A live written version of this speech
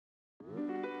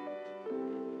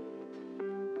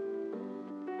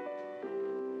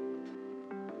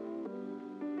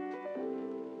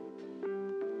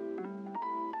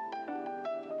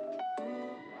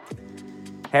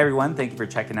Hey everyone, thank you for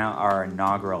checking out our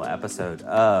inaugural episode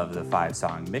of the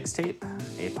 5-Song Mixtape,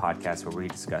 a podcast where we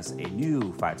discuss a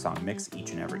new 5-song mix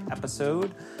each and every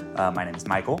episode. My name is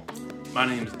Michael. My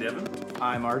name is Devin.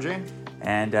 I'm RJ.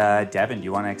 And Devin, do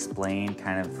you want to explain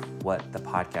kind of what the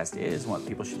podcast is and what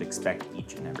people should expect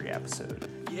each and every episode?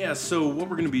 Yeah, so what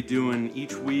we're going to be doing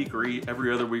each week or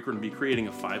every other week, we're going to be creating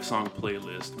a 5-song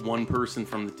playlist. One person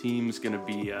from the team is going to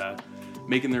be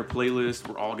making their playlist.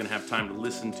 We're all going to have time to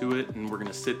listen to it, and we're going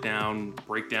to sit down,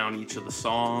 break down each of the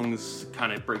songs,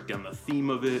 kind of break down the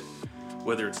theme of it,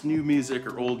 whether it's new music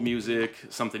or old music,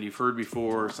 something you've heard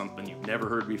before, something you've never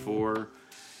heard before,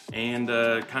 and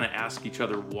kind of ask each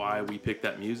other why we picked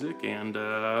that music, and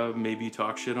maybe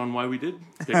talk shit on why we did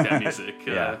pick that music.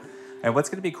 Yeah. And what's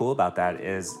going to be cool about that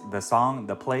is the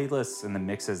playlists and the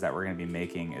mixes that we're going to be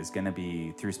making is going to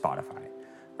be through Spotify,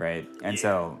 right? And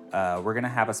so we're going to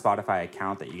have a Spotify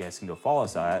account that you guys can go follow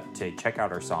us at to check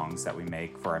out our songs that we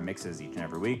make for our mixes each and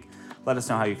every week. Let us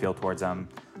know how you feel towards them.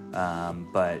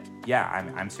 But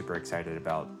yeah, I'm super excited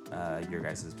about your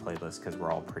guys' playlist because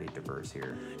we're all pretty diverse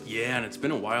here. Yeah, and it's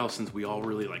been a while since we all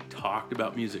really talked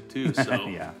about music too, so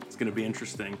Yeah. It's going to be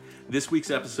interesting. This week's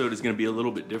episode is going to be a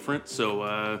little bit different,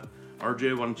 so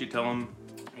RJ, why don't you tell them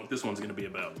what this one's going to be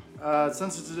about?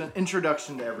 Since it's an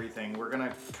introduction to everything, we're going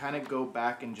to kind of go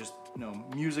back and just,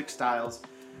 music styles,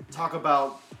 talk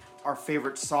about our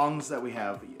favorite songs that we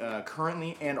have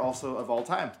currently and also of all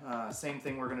time. Same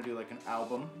thing, we're going to do an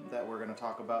album that we're going to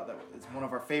talk about that is one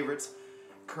of our favorites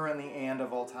currently and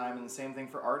of all time, and the same thing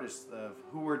for artists of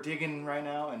who we're digging right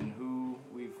now and who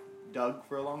we've dug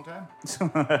for a long time.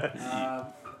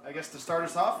 I guess to start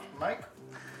us off, Mike?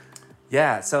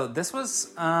 Yeah, so this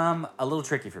was a little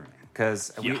tricky for me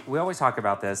because we always talk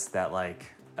about this, that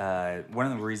one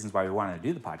of the reasons why we wanted to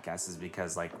do the podcast is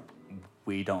because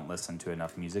we don't listen to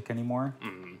enough music anymore.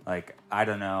 Mm-hmm. I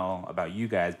don't know about you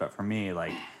guys, but for me,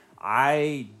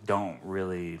 I don't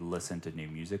really listen to new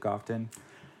music often.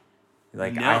 No.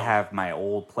 I have my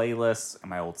old playlists and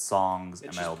my old songs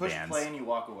and my old bands. It's just push play and you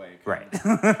walk away. Right.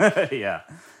 Yeah.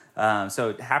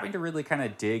 So having to really kind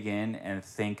of dig in and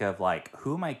think of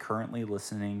who am I currently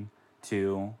listening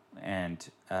to, and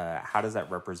how does that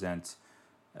represent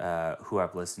who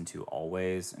I've listened to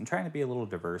always, and trying to be a little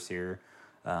diverse here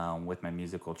with my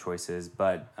musical choices.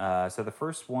 But so the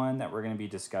first one that we're going to be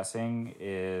discussing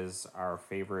is our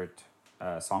favorite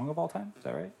song of all time. Is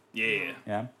that right? Yeah.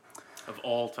 Yeah. Of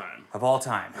all time. Of all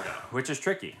time, which is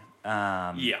tricky.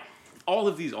 Yeah. All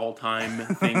of these all-time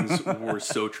things were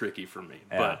so tricky for me,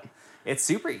 but it's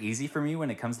super easy for me when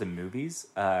it comes to movies.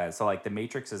 So The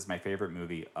Matrix is my favorite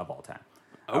movie of all time.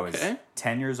 Okay. I was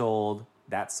 10 years old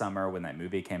that summer when that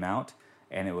movie came out,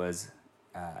 and it was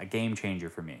a game changer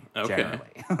for me,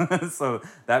 generally. So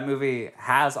that movie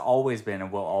has always been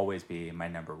and will always be my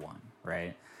number one,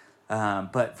 right?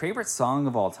 But favorite song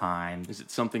of all time. Is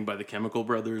it something by the Chemical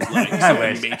Brothers,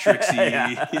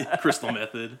 Matrix-y, Crystal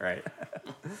Method? Right.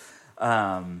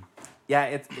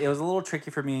 It was a little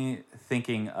tricky for me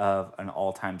thinking of an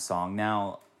all-time song.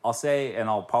 Now, I'll say, and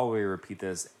I'll probably repeat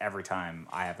this every time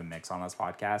I have a mix on this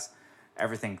podcast,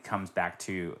 everything comes back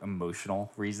to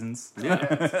emotional reasons.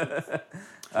 Yeah.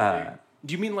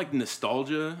 Do you mean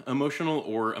nostalgia emotional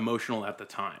or emotional at the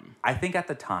time? I think at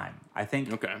the time.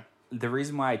 Okay. The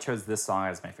reason why I chose this song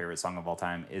as my favorite song of all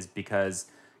time is because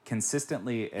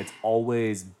consistently it's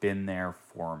always been there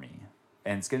for me.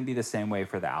 And it's going to be the same way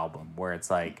for the album, where it's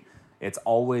it's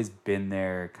always been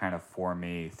there kind of for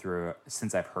me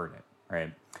since I've heard it,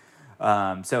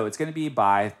 right? So it's going to be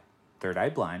by Third Eye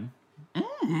Blind.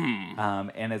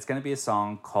 And it's going to be a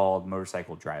song called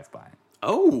Motorcycle Drive-By.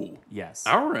 Oh. Yes.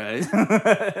 All right.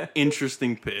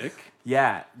 Interesting pick.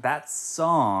 Yeah, that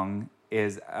song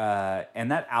is,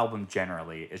 and that album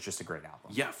generally is just a great album.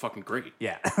 Yeah, fucking great.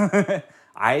 Yeah.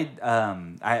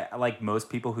 I like most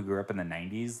people who grew up in the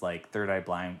 90s, Third Eye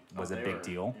Blind was a big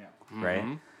deal, right?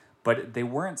 Mm-hmm. But they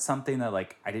weren't something that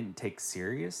I didn't take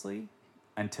seriously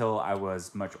until I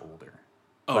was much older.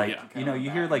 Oh, yeah. You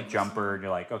hear Jumper and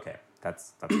you're okay,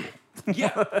 that's cool.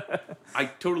 Yeah. I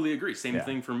totally agree. Same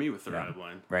thing for me with Third Eye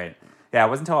Blind. Right. Yeah, it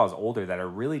wasn't until I was older that I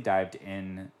really dived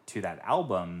into that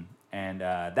album, and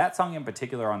that song in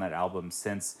particular on that album,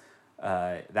 since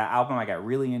that album I got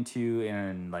really into in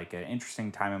an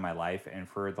interesting time in my life, and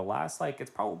for the last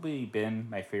it's probably been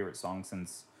my favorite song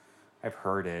since I've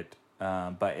heard it,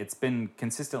 but it's been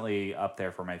consistently up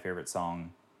there for my favorite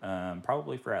song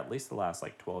probably for at least the last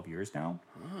 12 years now.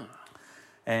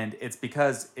 And it's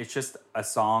because it's just a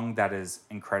song that is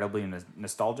incredibly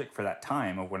nostalgic for that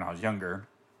time of when I was younger.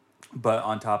 But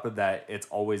on top of that, it's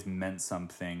always meant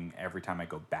something every time I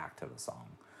go back to the song.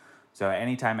 So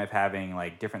anytime I'm having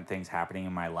like different things happening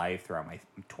in my life throughout my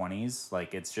 20s,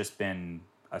 like it's just been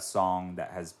a song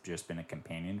that has just been a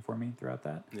companion for me throughout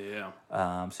that.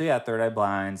 Yeah. So yeah, Third Eye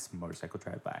Blind's Motorcycle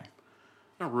Drive By.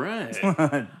 All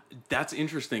right. That's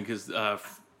interesting because,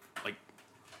 like,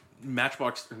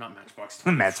 Matchbox, or not Matchbox.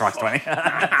 Matchbox 20.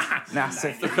 Nah,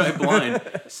 Third Eye Blind.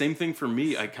 Same thing for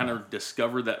me. I kind of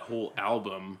discovered that whole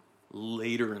album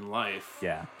later in life.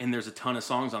 Yeah. And there's a ton of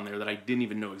songs on there that I didn't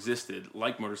even know existed,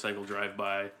 like Motorcycle Drive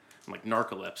By, and like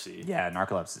Narcolepsy. Yeah,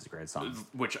 Narcolepsy is a great song.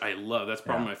 Which I love. That's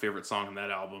probably my favorite song on that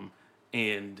album.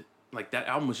 And like that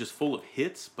album was just full of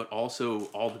hits, but also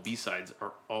all the B-sides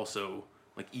are also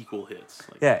like equal hits.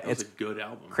 Like, Yeah, that was it's a good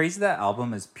album. Crazy that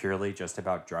album is purely just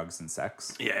about drugs and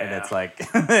sex. Yeah. And it's like,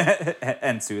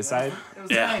 and suicide. It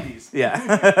was Yeah. the 90s.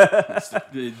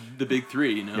 Yeah. The big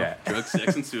three, you know? Yeah. Drugs,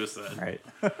 sex, and suicide. Right.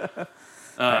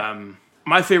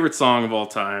 My favorite song of all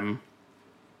time,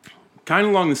 kind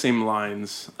of along the same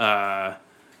lines. I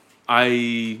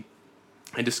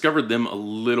discovered them a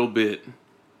little bit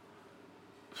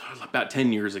about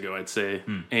 10 years ago, I'd say,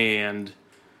 and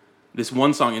this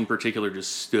one song in particular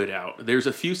just stood out. There's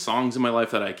a few songs in my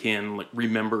life that I can like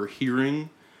remember hearing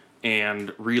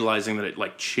and realizing that it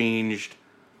like changed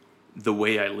the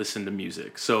way I listen to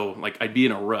music. So like I'd be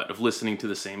in a rut of listening to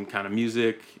the same kind of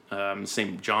music,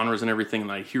 same genres and everything,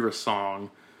 and I hear a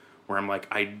song where I'm like,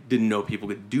 I didn't know people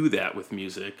could do that with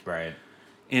music. Right.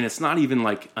 And it's not even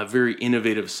like a very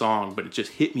innovative song, but it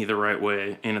just hit me the right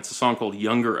way. And it's a song called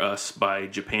Younger Us by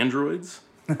Japandroids.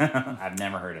 I've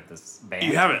never heard of this band.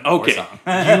 You haven't? or Okay. song.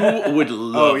 You would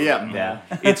love Oh, yeah. them. Yeah.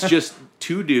 It's just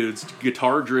two dudes,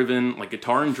 guitar-driven, like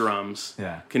guitar and drums,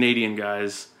 Yeah. Canadian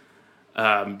guys,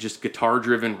 just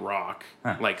guitar-driven rock,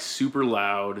 like super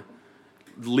loud.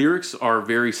 Lyrics are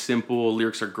very simple.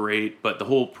 Lyrics are great, but the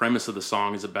whole premise of the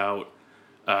song is about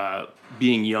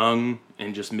being young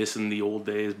and just missing the old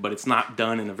days, but it's not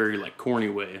done in a very like corny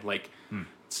way. Like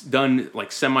it's done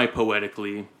like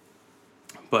semi-poetically,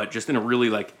 but just in a really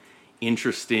like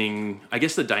interesting, I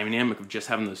guess the dynamic of just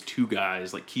having those two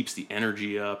guys like keeps the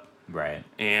energy up. Right.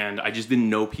 And I just didn't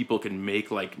know people could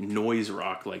make like noise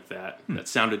rock like that. That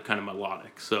sounded kind of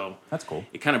melodic. So That's cool.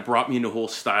 it kind of brought me into a whole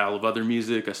style of other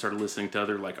music. I started listening to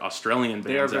other like Australian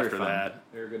They are bands very after fun. that.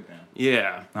 They're a good band.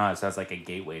 Yeah. Oh, so that's like a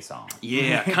gateway song.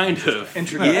 Yeah, kind of.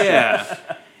 Introduction. Yeah.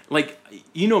 Like,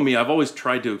 you know me, I've always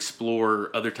tried to explore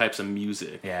other types of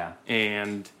music. Yeah.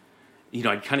 And, you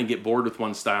know, I'd kind of get bored with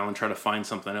one style and try to find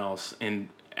something else. And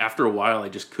after a while, I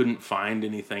just couldn't find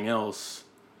anything else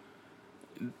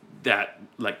that,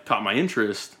 like, caught my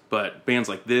interest. But bands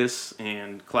like this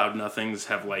and Cloud Nothings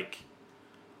have, like,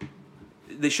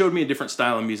 they showed me a different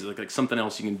style of music, like something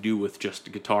else you can do with just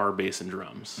guitar, bass, and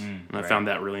drums. And I right. found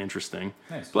that really interesting.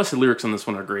 Nice. Plus, the lyrics on this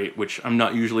one are great, which I'm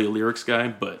not usually a lyrics guy,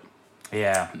 but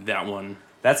Yeah. that one,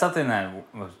 That's something that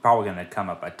was probably going to come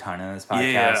up a ton in this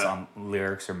podcast Yeah. on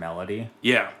lyrics or melody,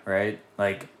 yeah, right?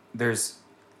 Like,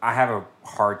 I have a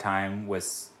hard time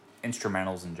with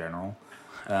instrumentals in general,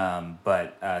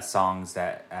 but songs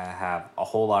that have a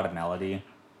whole lot of melody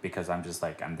because I'm just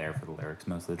like, I'm there for the lyrics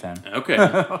most of the time.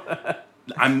 okay.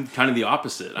 I'm kind of the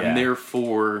opposite. I'm Yeah. there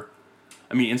for,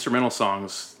 I mean, instrumental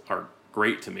songs are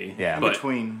great to me. Yeah. In but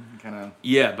between, kind of.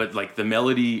 yeah, but like the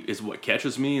melody is what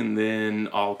catches me, and then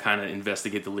I'll kind of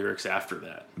investigate the lyrics after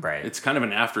that. Right. It's kind of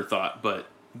an afterthought, but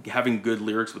having good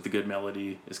lyrics with the good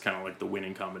melody is kind of like the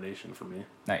winning combination for me.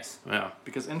 Nice. Yeah.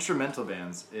 Because instrumental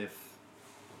bands, if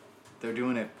they're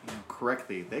doing it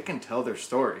correctly, they can tell their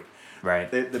story.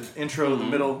 Right. The intro, the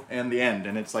middle, and the end,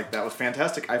 and it's like that was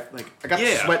fantastic. I got the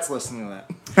Yeah. sweats listening to that.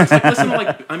 It's like, listen to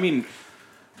like, I mean,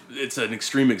 it's an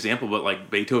extreme example, but like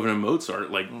Beethoven and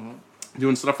Mozart, like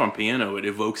doing stuff on piano, it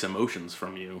evokes emotions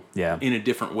from you Yeah. in a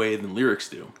different way than lyrics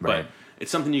do. Right. But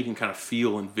it's something you can kind of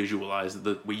feel and visualize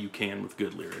the way you can with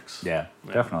good lyrics. Yeah,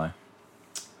 definitely.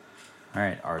 All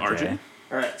right, RJ. RJ?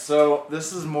 All right, so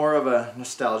this is more of a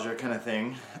nostalgia kind of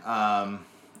thing.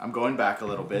 I'm going back a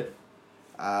little bit.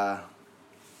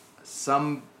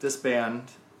 This band,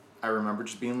 I remember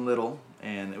just being little,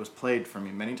 and it was played for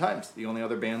me many times. The only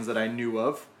other bands that I knew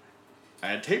of, I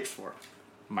had tapes for.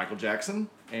 Michael Jackson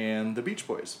and the Beach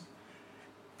Boys.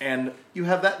 And you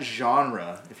have that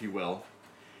genre, if you will.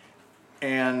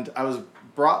 And I was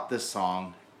brought this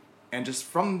song, and just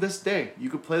from this day, you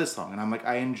could play this song. And I'm like,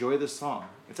 I enjoy this song.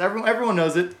 It's everyone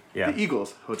knows it. Yeah. The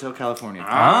Eagles, Hotel California. Oh,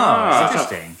 Such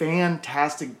a interesting.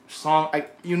 fantastic song.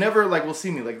 You never will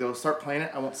see me they'll start playing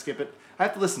it. I won't skip it. I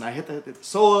have to listen. I hit the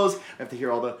solos. I have to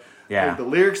hear all the Yeah. the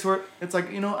lyrics for it. It's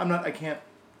like I can't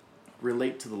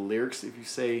relate to the lyrics if you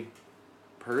say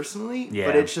personally, Yeah.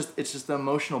 but it's just the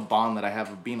emotional bond that I have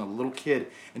of being a little kid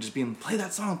and just being play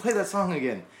that song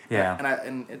again. Yeah.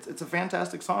 And it's a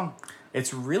fantastic song.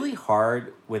 It's really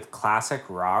hard with classic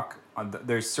rock.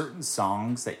 There's certain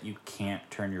songs that you can't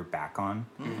turn your back on.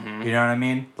 Mm-hmm. You know what I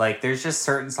mean? Like, there's just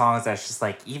certain songs that's just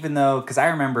like, even though, because I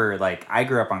remember, like, I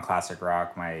grew up on classic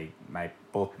rock.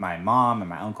 Both my mom and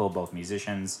my uncle, both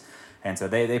musicians, and so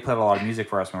they played a lot of music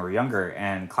for us when we were younger.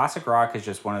 And classic rock is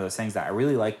just one of those things that I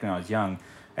really liked when I was young.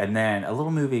 And then a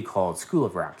little movie called School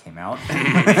of Rock came out.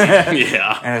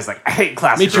 Yeah. And it's like, I hate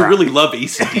classic Made you rock. really love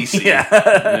AC/DC. Yeah.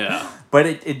 Yeah. But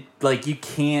it like, you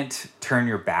can't turn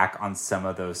your back on some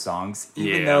of those songs,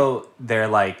 even Yeah. though they're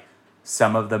like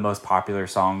some of the most popular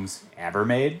songs ever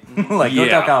made. Like Yeah.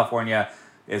 Hotel California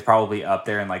is probably up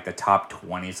there in like the top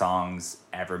 20 songs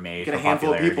ever made. Get a for handful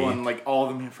of popularity. people and like all of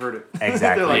them have heard it.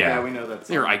 Exactly, They're like, yeah. yeah, we know that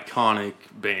song. They're iconic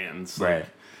bands. Like, Right.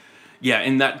 yeah,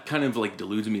 and that kind of like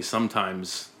deludes me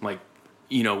sometimes. Like,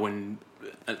 you know, when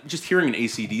just hearing an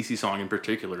AC/DC song in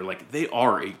particular, like they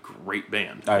are a great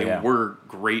band. Oh, they yeah. were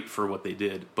great for what they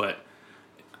did, but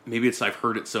maybe it's I've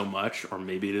heard it so much, or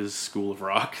maybe it is School of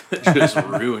Rock that just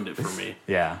ruined it for me.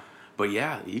 Yeah. But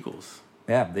yeah, the Eagles.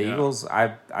 Yeah, the Yeah. Eagles.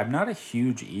 I'm not a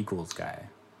huge Eagles guy.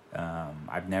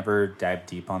 I've never dived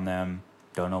deep on them.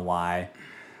 Don't know why.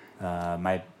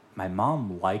 My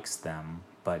mom likes them,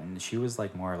 but she was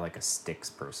like more like a Styx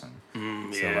person. So,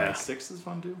 Yeah. like, Six is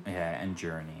fun too. yeah, and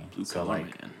Journey. Blue So Collar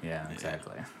like, Man. yeah, Yeah.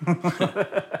 exactly.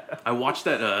 I watched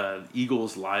that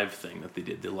Eagles live thing that they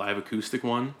did, the live acoustic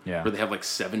one, Yeah. where they have like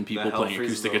 7 people Hell playing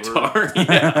Freezes acoustic Over. guitar.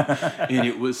 Yeah. And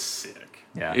it was sick.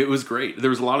 Yeah. It was great. There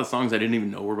was a lot of songs I didn't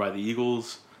even know were by the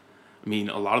Eagles. I mean,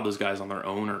 a lot of those guys on their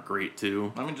own are great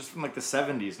too. I mean, just from like the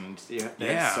 70s, and they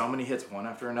Yeah. had so many hits one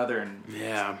after another, and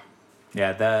Yeah.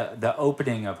 Yeah, the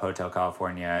opening of Hotel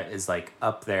California is like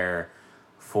up there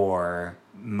for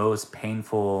most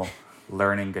painful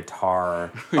learning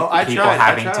guitar. Oh, I people tried, I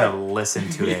having to tried. listen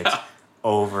to it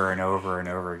over and over and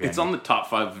over again. It's on the top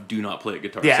 5 do not play at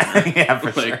Guitar Yeah, Center. yeah, for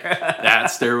Like, sure. that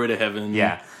Stairway to Heaven.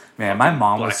 Yeah. Man, my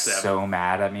mom Black was Sabbath. so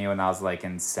mad at me when I was like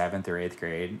in 7th or 8th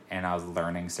grade and I was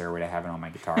learning Stairway to Heaven on my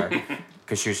guitar.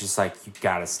 Because she was just like, you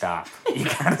gotta stop. You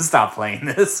gotta stop playing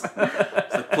this.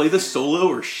 It's like, play the solo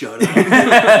or shut up.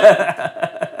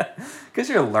 Because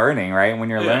you're learning, right? When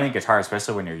you're Yeah. learning guitar,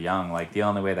 especially when you're young, like the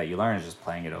only way that you learn is just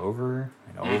playing it over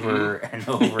and over and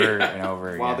over and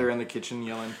over while again. they're in the kitchen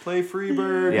yelling, "Play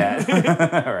Freebird!"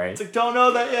 Yeah. All right. It's like, don't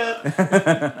know that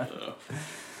yet.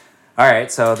 All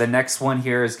right. So the next one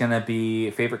here is going to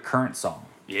be favorite current song.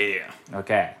 Yeah.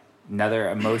 Okay. Another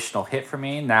emotional hit for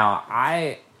me. Now,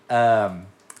 I've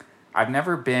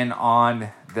never been on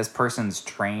this person's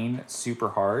train super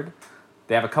hard.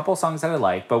 They have a couple songs that I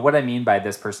like, but what I mean by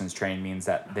this person's train means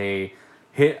that they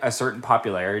hit a certain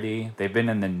popularity. They've been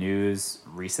in the news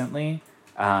recently,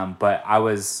 but I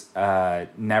was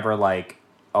never like,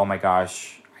 oh my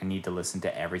gosh, I need to listen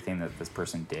to everything that this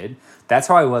person did. That's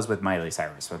how I was with Miley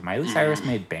Cyrus. When Miley Cyrus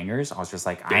made bangers, I was just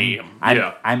like, Damn, I'm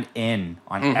yeah. in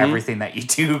on everything that you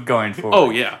do going forward. Oh,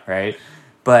 yeah. Right?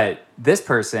 But this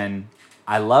person,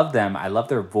 I love them. I love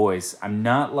their voice. I'm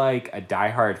not like a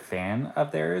diehard fan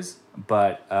of theirs,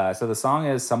 but so the song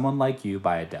is Someone Like You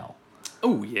by Adele.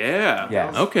 Oh, yeah.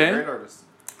 Yeah. Okay. Great artist.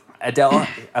 Adele,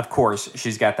 of course,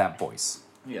 she's got that voice,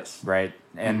 Yes. right?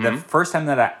 And the first time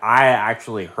that I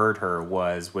actually heard her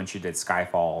was when she did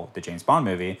Skyfall, the James Bond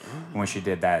movie, when she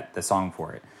did the song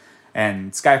for it.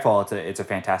 And Skyfall, it's a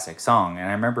fantastic song. And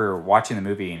I remember watching the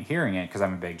movie and hearing it because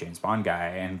I'm a big James Bond guy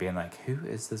and being like, who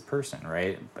is this person,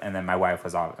 right? And then my wife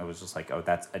was just like, oh,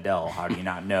 that's Adele. How do you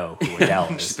not know who Adele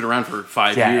She's is? been around for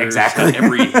 5 Yeah, years. exactly.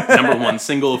 Every #1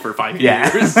 single for 5 Yeah.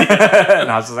 years. And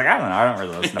I was just like, I don't know. I don't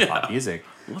really listen to pop music.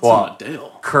 What's Well, on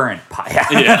Adele? current pop,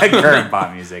 current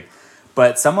pop music.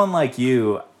 But Someone Like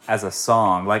You as a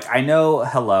song, like I know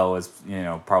Hello is,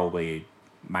 probably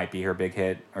might be her big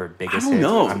hit or I biggest don't hit.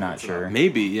 know. I'm not sure.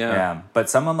 Maybe, yeah. Yeah, but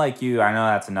Someone Like You, I know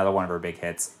that's another one of her big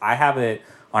hits. I have it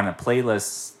on a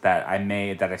playlist that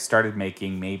I started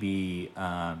making maybe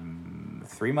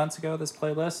 3 months ago, this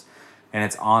playlist. And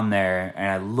it's on there,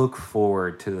 and I look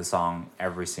forward to the song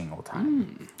every single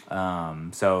time.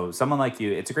 So Someone Like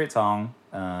You, it's a great song.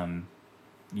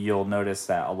 You'll notice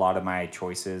that a lot of my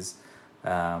choices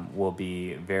will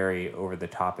be very over the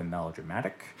top and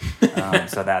melodramatic.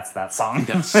 So that's that song.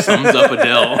 That sums up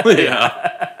Adele.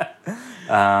 Yeah.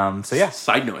 So yeah,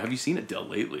 Side note, have you seen Adele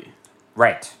lately?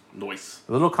 right. Noise.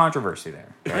 A little controversy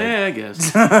there. Right? Yeah, I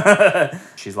guess.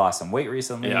 She's lost some weight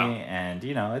recently, Yeah. and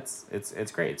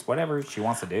it's great. It's whatever she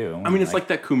wants to do. I mean, it's like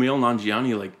that Kumail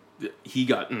Nanjiani, like, he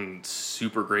got in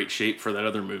super great shape for that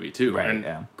other movie, too. Right, And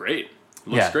yeah. great.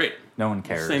 Looks great. No one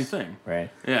cares. Same thing. Right?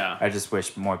 Yeah. I just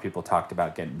wish more people talked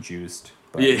about getting juiced.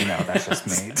 But, Yeah. that's just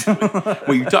me.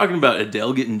 Well, you're talking about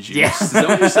Adele getting juiced. Yeah. Is that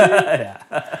what you're saying?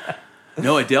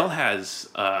 No, Adele has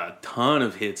a ton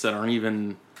of hits that aren't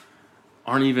even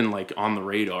like on the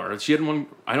radar. She had one.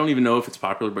 I don't even know if it's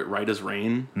popular, but "Right as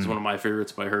Rain" is one of my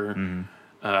favorites by her.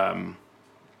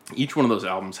 Each one of those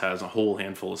albums has a whole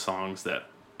handful of songs that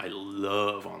I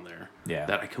love on there. Yeah.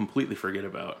 That I completely forget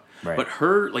about. Right. But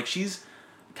her, like, she's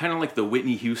kind of like the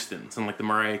Whitney Houstons and like the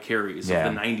Mariah Careys Yeah.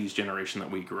 of the '90s generation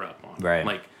that we grew up on. Right.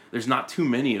 Like, there's not too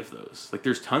many of those. Like,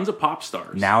 there's tons of pop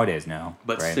stars. Nowadays, no.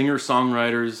 But right?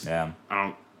 singer-songwriters, Yeah. I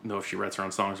don't know if she writes her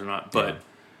own songs or not, but Yeah.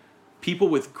 people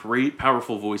with great,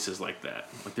 powerful voices like that,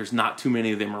 like, there's not too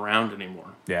many of them around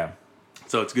anymore. Yeah.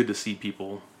 So it's good to see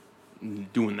people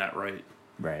doing that right.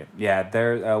 Right. Yeah.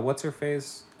 There. What's her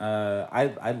face?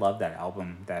 I love that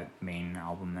album, that main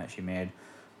album that she made.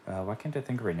 Why can't I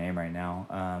think of her name right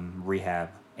now? Rehab.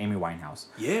 Amy Winehouse.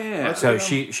 Yeah. So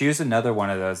she was another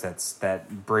one of those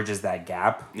that bridges that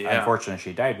gap. Yeah. Unfortunately,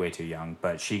 she died way too young,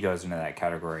 but she goes into that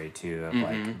category too of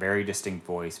like very distinct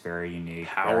voice, very unique,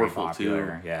 Powerful, very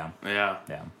popular. too. Yeah. Yeah.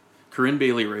 Yeah. Corinne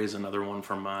Bailey Rae is another one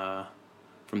from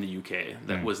the UK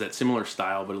that was that similar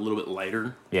style, but a little bit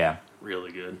lighter. Yeah.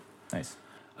 Really good. Nice.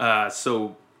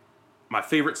 So my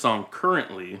favorite song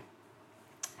currently,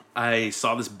 I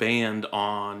saw this band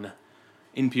on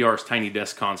NPR's Tiny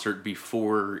Desk concert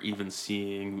before even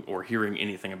seeing or hearing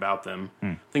anything about them.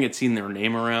 I think I'd seen their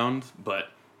name around, but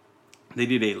they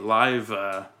did a live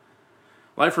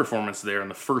performance there, and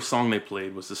the first song they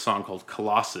played was this song called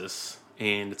Colossus,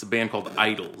 and it's a band called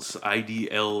Idols,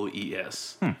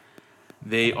 IDLES.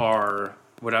 They are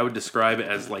what I would describe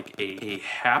as like a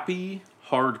happy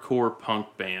hardcore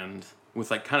punk band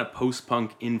with like kind of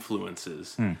post-punk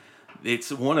influences.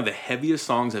 It's one of the heaviest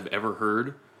songs I've ever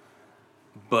heard,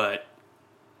 but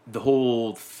the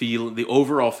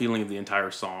overall feeling of the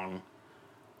entire song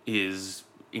is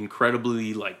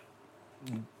incredibly like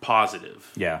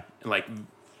positive. Yeah. Like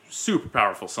super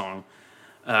powerful song.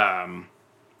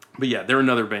 But yeah, they're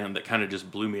another band that kind of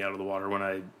just blew me out of the water when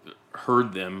I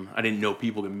heard them. I didn't know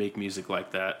people could make music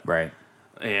like that. Right.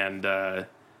 And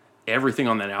everything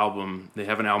on that album, they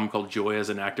have an album called Joy as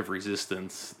an Act of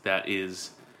Resistance that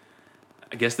is,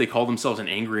 I guess they call themselves an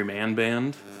angry man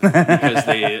band because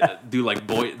they do like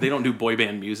they don't do boy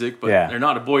band music, but they're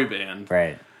not a boy band.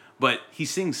 Right. But he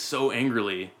sings so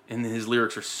angrily and his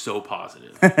lyrics are so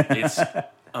positive. It's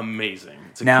amazing.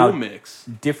 It's a cool mix.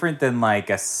 Different than like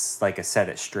a Set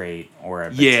It Straight or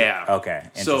a Yeah. Okay.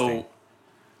 Interesting. So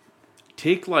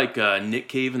take like Nick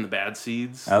Cave and the Bad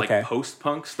Seeds, Okay. like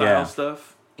post-punk style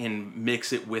stuff, and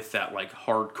mix it with that like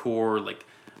hardcore, like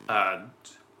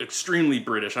extremely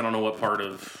British. I don't know what part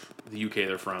of the UK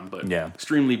they're from, but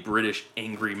extremely British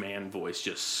angry man voice,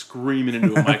 just screaming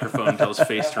into a microphone until his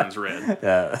face turns red,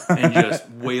 and just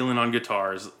wailing on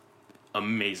guitars.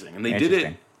 Amazing. And they did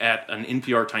it at an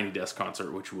NPR Tiny Desk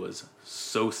concert, which was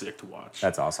so sick to watch.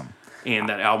 That's awesome. And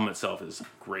that album itself is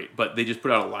great. But they just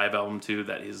put out a live album, too,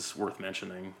 that is worth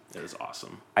mentioning. It is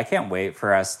awesome. I can't wait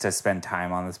for us to spend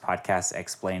time on this podcast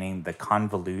explaining the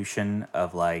convolution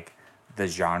of, like, the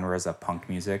genres of punk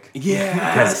music. Yeah.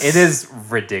 Because it is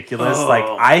ridiculous. Oh. Like,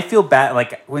 I feel bad.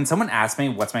 Like, when someone asks me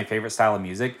what's my favorite style of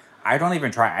music, I don't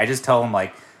even try. I just tell them,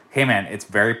 like, hey, man, it's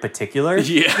very particular.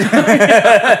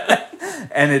 Yeah.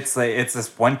 And it's like it's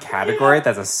this one category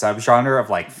that's a subgenre of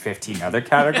like 15 other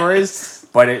categories,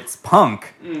 but it's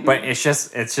punk. But it's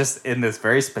just in this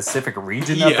very specific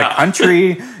region of the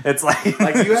country. It's like you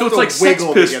have so it's to like Sex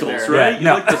wiggle to get Pistols, there. right? Yeah, You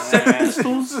no. like the Sex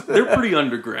Pistols? They're pretty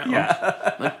underground.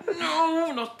 Yeah. Like,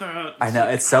 no, not that. I know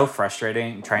it's so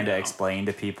frustrating trying to explain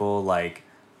to people like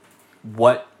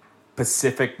what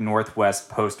Pacific Northwest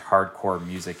post-hardcore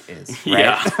music is. Right?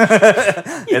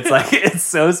 Yeah. It's like it's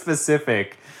so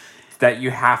specific that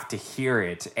you have to hear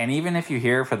it, and even if you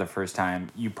hear it for the first time,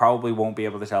 you probably won't be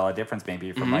able to tell a difference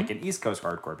maybe from like an East Coast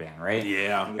hardcore band, right?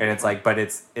 Yeah. And it's like, but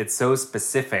it's so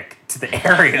specific to the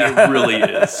area. It really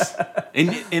is.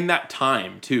 And in that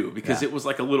time, too, because it was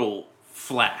like a little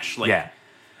flash. Like,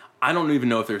 I don't even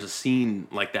know if there's a scene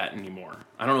like that anymore.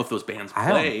 I don't know if those bands play.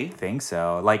 I don't think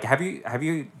so. Like,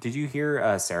 did you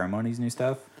hear Ceremony's new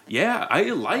stuff? Yeah, I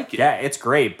like it. Yeah, it's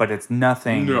great, but it's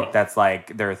nothing No. that's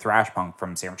like they're thrash punk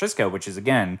from San Francisco, which is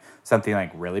again something like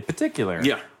really particular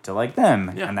to like them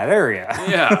in that area.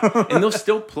 Yeah, and they'll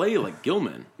still play like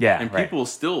Gilman. Yeah, and right. people will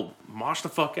still mosh the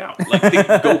fuck out. Like they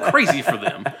go crazy for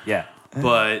them. Yeah,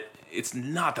 but it's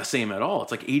not the same at all.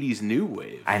 It's like 80s new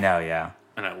wave. I know. Yeah,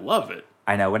 And I love it.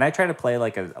 I know when I try to play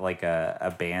like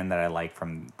a band that I like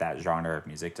from that genre of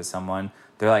music to someone,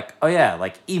 they're like, "Oh yeah,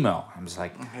 like emo." I'm just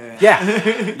like,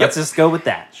 "Yeah, let's just go with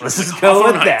that. Let's just go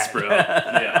with Nights, that." bro.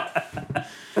 Yeah.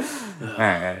 All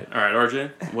right. All right,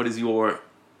 RJ, what is your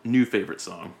new favorite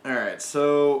song? All right,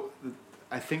 so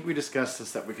I think we discussed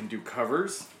this that we can do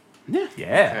covers. Yeah.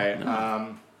 Yeah.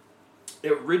 Okay.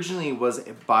 It originally was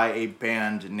by a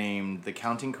band named the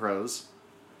Counting Crows,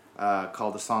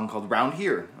 called a song called "Round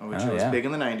Here," which was big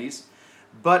in the '90s.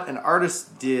 But an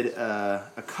artist did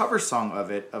a cover song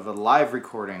of it, of a live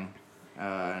recording,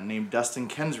 named Dustin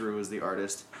Kensrue is the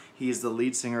artist. He's the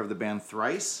lead singer of the band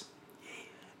Thrice.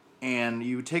 And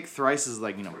you take Thrice's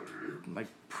like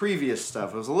previous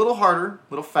stuff. It was a little harder, a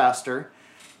little faster,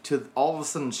 to all of a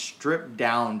sudden strip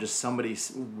down just somebody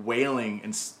wailing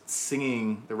and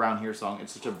singing the "Round Here" song.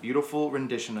 It's such a beautiful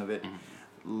rendition of it.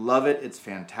 Love it. It's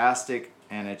fantastic.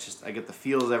 And it's just, I get the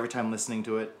feels every time listening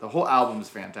to it. The whole album is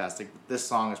fantastic. This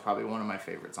song is probably one of my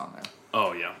favorites on there.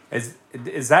 Oh, yeah.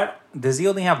 Is that, does he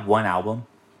only have one album?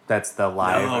 That's the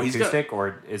live acoustic,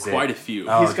 or is it quite a few?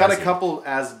 Oh, He's got a couple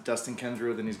as Dustin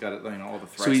Kensrue, then he's got all the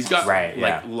Thrice. So he's got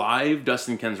songs. live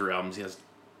Dustin Kensrue albums. He has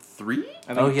 3?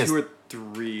 I think he has 2 or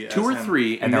 3. Two or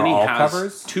 3, And and then they're he all has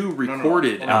covers? 2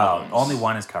 recorded No. albums. only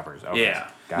one is covers. Okay. Yeah.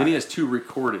 Got Then it. he has 2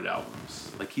 recorded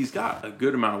albums. Like, he's got a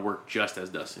good amount of work just as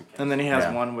Dustin Kensrue. And then he has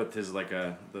Yeah. one with his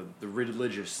the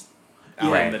religious Yeah.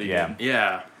 album Right, that he yeah. did.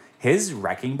 Yeah. His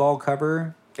Wrecking Ball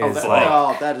cover Oh, is that,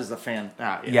 like, that is a fan.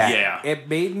 Yeah. yeah, it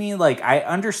made me like, I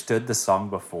understood the song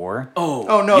before.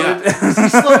 Oh no! Yeah. He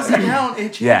slows it down.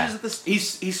 It changes Yeah. the.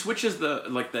 He switches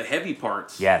the heavy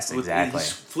parts. Yes, He exactly.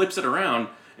 flips it around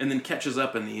and then catches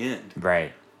up in the end.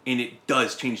 Right. And it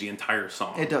does change the entire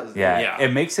song. It does. Yeah. Yeah.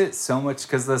 It makes it so much,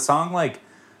 because the song, like,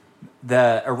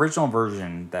 the original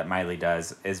version that Miley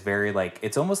does is very like,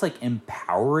 it's almost like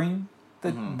empowering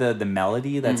the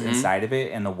melody that's inside of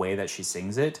it and the way that she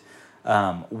sings it,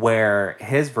 where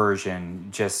his version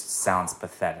just sounds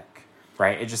pathetic,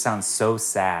 right? It just sounds so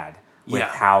sad with Yeah.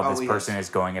 how Oh, this yes. person is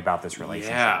going about this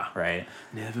relationship, Yeah. right?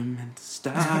 Never meant to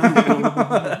stop.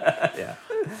 Yeah.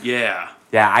 Yeah.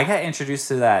 Yeah, I got introduced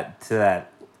to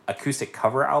that acoustic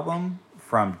cover album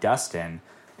from Dustin,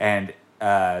 and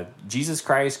Jesus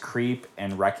Christ, Creep,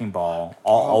 and Wrecking Ball.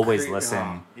 I'll always Creep,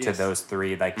 listen to yes. those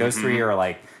 3. Like, those 3 are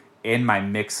like in my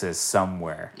mixes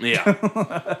somewhere.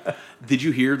 Yeah. Did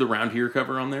you hear the "Round Here"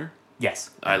 cover on there?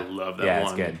 Yes, I love that Yeah,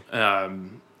 one. it's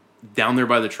good. Down There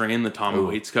by the Train, the Tom Ooh,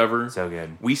 Waits cover. so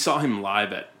good. We saw him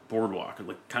live at Boardwalk,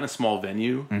 like kind of small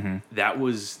venue. That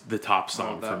was the top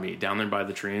song for me. Down There by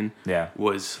the Train Yeah.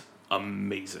 was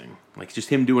amazing. Like, just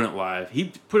him doing it live.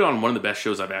 He put on one of the best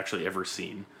shows I've actually ever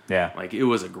seen. Yeah. Like, it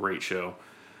was a great show.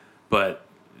 But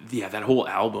yeah, that whole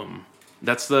album,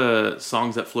 that's the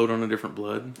Songs That Float on a Different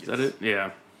Blood. Is that it?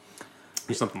 Yeah.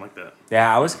 Or something like that.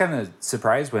 Yeah, I was kind of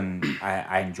surprised when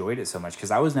I enjoyed it so much,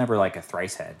 because I was never like a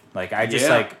Thrice head. Like, I just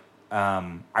Yeah.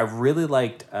 I really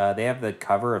liked, they have the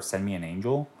cover of Send Me an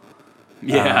Angel.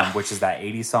 Yeah. Which is that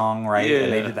 80s song, right?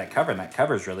 And they Yeah. did that cover, and that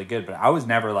cover is really good. But I was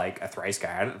never like a Thrice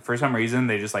guy. For some reason,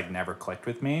 they just like never clicked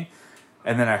with me.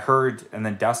 And then and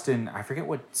then Dustin, I forget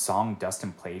what song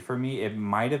Dustin played for me. It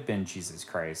might have been Jesus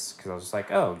Christ, because I was just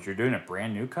like, oh, you're doing a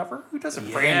brand new cover? Who does a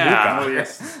brand new Yeah. cover? Oh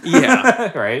yes.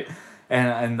 Yeah. Right?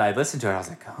 And I listened to it, I was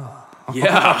like, oh,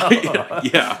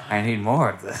 Yeah. I need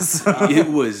more of this. It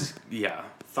was, yeah.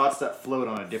 Thoughts that float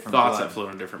on a different. Thoughts blood. That Float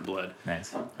on Different Blood.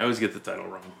 Nice. I always get the title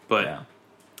wrong. But Yeah.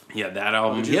 yeah, that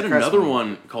album. the He had Jesus Christ another one.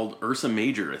 one called Ursa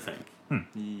Major, I think.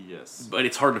 Yes. But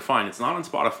it's hard to find. It's not on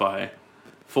Spotify.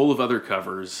 Full of other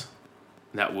covers.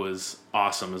 That was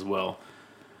awesome as well.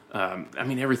 I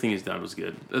mean, everything he's done was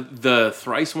good. The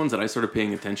Thrice ones that I started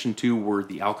paying attention to were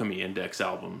the Alchemy Index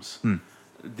albums.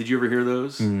 Did you ever hear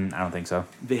those? I don't think so.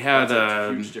 They had That's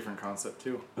a huge different concept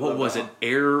too. I what love was that it? one.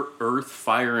 Air, Earth,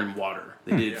 Fire, and Water.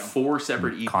 They did Yeah. 4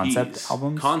 separate EPs. Concept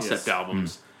albums? Concept Yes.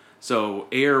 albums. So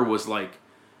Air was like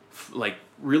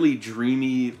really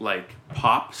dreamy, like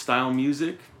pop style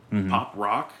music, pop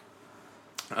rock.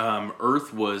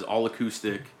 Earth was all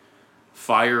acoustic.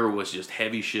 Fire was just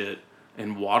heavy shit,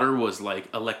 and Water was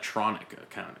like electronica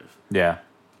kind of. Yeah.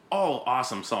 All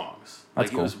awesome songs. That's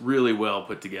Like cool. it was really well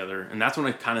put together, and that's when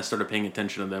I kind of started paying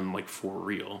attention to them, like for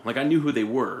real. Like I knew who they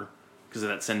were because of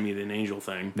that "Send Me an Angel"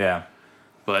 thing. Yeah.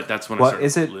 But that's when I What started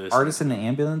is it? listening. Artists in the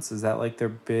Ambulance? Is that like their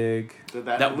big?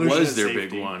 That Illusion was of their Safety.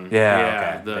 big one.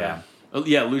 Yeah, okay,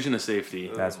 yeah. Illusion of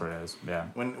Safety. That's what it is. Yeah.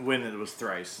 When it was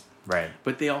Thrice. Right.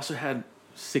 But they also had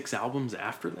 6 albums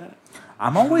after that.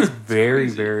 I'm always very,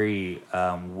 crazy. very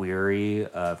weary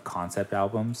of concept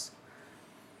albums.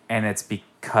 and it's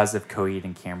because of Coheed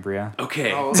and Cambria.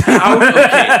 Okay. Oh.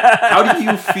 How do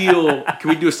you feel? Can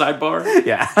we do a sidebar?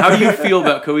 Yeah. How do you feel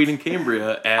about Coheed and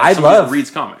Cambria as I someone love- that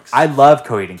reads comics? I love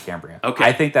Coheed and Cambria. Okay.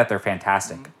 I think that they're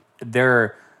fantastic.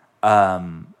 They're,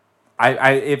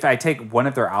 if I take one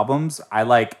of their albums, I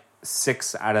like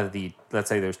 6 out of the, let's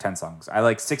say there's 10 songs. I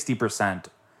like 60%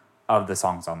 of the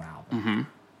songs on the album.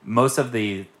 Most of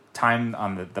the time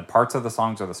on the parts of the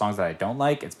songs are the songs that I don't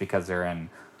like. It's because they're in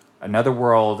another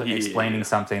world explaining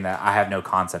something that I have no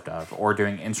concept of, or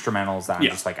doing instrumentals that I'm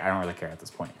just like, I don't really care at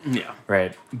this point. Yeah.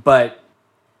 Right. But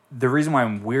the reason why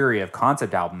I'm weary of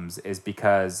concept albums is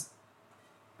because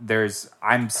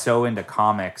I'm so into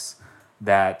comics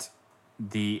that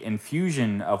the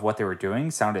infusion of what they were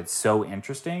doing sounded so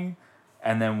interesting.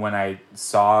 And then when I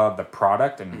saw the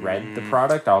product and read the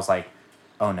product, I was like,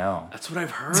 oh no. That's what I've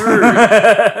heard.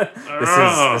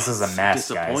 This is a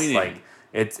mess, guys. disappointing. Like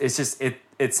it's just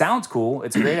it sounds cool.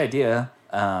 It's a great idea.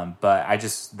 But I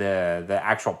just the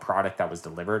actual product that was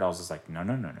delivered, I was just like, no.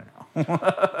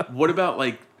 What about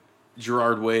like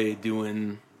Gerard Way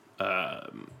doing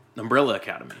Umbrella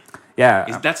Academy?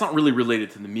 Yeah. That's not really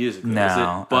related to the music, though, is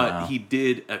No, it? But he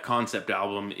did a concept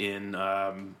album in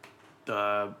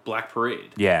Black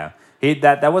Parade. Yeah.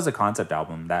 That was a concept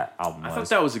album. That album was. I thought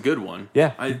that was a good one.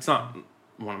 Yeah. It's not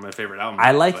one of my favorite albums.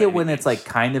 I like by it when any it's like means.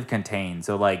 kind of contained.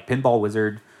 So like Pinball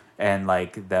Wizard and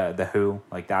like the Who,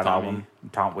 like that Tommy.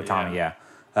 album with Tommy, yeah.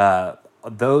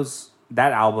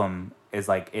 That album is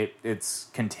like it's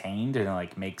contained and it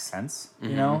like makes sense,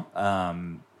 you know?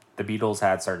 The Beatles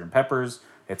had Sgt. Pepper's,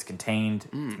 it's contained,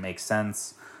 it makes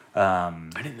sense. I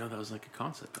didn't know that was like a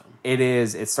concept album.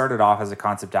 It started off as a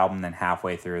concept album, then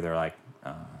halfway through they're like,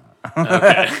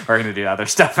 Okay. we're gonna do other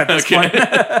stuff at this point.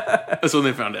 That's when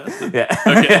they found out.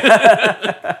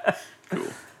 Yeah. Cool.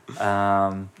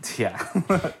 Yeah.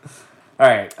 All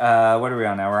right. What are we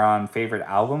on now? We're on favorite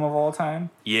album of all time.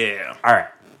 Yeah. All right.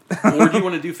 Or do you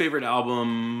want to do favorite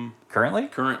album Currently?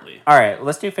 currently? All right.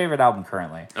 Let's do favorite album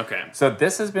currently. Okay. So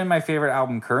this has been my favorite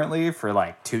album currently for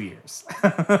like 2 years.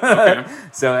 Okay.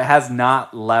 So it has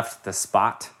not left the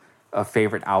spot of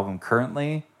favorite album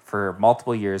currently for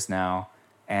multiple years now,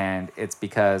 and it's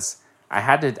because I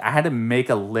had to make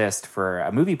a list for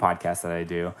a movie podcast that I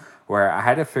do where I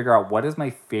had to figure out what is my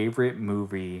favorite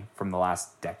movie from the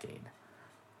last decade.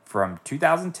 From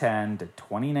 2010 to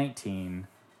 2019,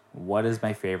 what is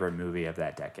my favorite movie of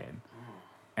that decade?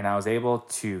 And I was able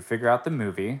to figure out the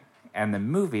movie, and the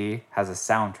movie has a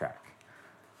soundtrack.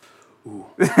 Ooh.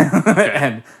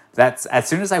 And that's, as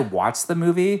soon as I watched the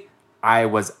movie, I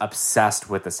was obsessed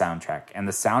with the soundtrack. And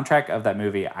the soundtrack of that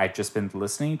movie I've just been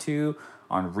listening to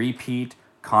on repeat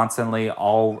constantly.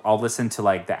 I'll listen to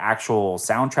like the actual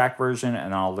soundtrack version,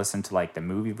 and I'll listen to like the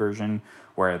movie version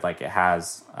where like it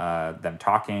has them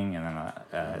talking, and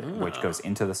then which goes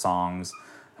into the songs,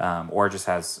 or just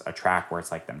has a track where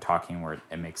it's like them talking where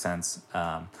it makes sense.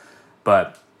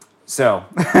 But so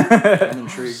I'm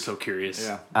intrigued. So curious.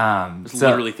 Yeah. I was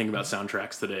literally thinking about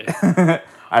soundtracks today.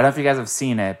 I don't know if you guys have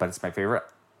seen it, but it's my favorite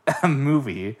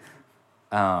movie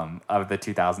of the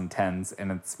 2010s,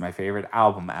 and it's my favorite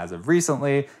album as of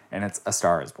recently, and it's A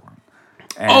Star Is Born.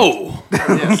 And, Oh!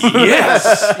 Yes.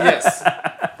 Yes! Yes.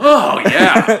 Oh,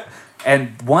 yeah.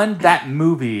 And that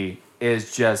movie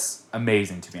is just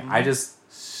amazing to me.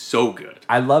 So good.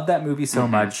 I love that movie so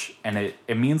much, and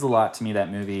it means a lot to me,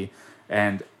 that movie.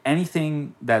 And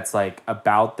anything that's like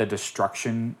about the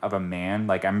destruction of a man,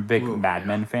 like I'm a big Mad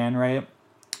Men fan, right?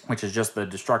 Which is just the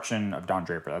destruction of Don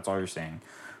Draper. That's all you're saying,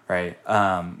 right?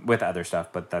 With other stuff,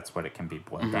 but that's what it can be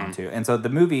boiled down to. And so the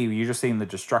movie, you're just seeing the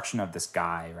destruction of this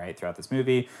guy, right, throughout this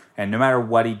movie. And no matter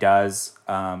what he does,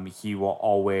 he will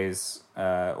always,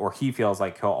 or he feels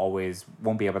like he'll always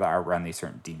won't be able to outrun these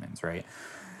certain demons, right?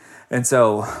 And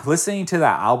so listening to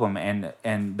that album,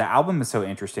 and the album is so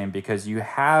interesting because you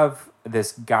have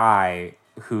this guy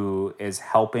who is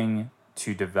helping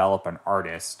to develop an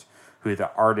artist, who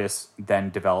the artist then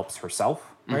develops herself,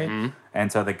 right?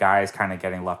 And so the guy is kind of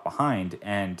getting left behind.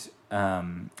 And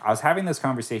I was having this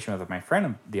conversation with my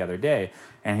friend the other day,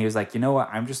 and he was like, you know what?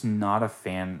 I'm just not a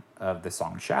fan of the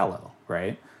song Shallow,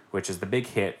 right? Which is the big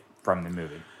hit from the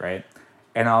movie, right?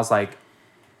 And I was like,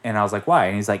 why?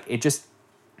 And he's like, it just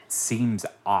seems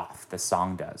off, the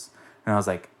song does. And I was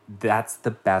like, that's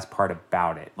the best part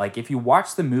about it. Like, if you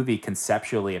watch the movie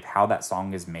conceptually of how that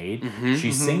song is made,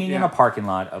 she's singing in a parking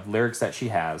lot of lyrics that she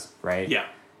has, right? Yeah.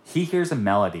 He hears a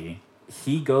melody.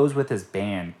 He goes with his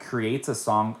band, creates a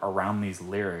song around these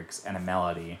lyrics and a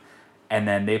melody, and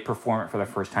then they perform it for the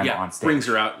first time on stage. Brings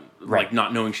her out, Right. like,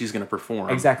 not knowing she's going to perform.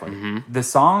 Exactly. The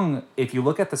song, if you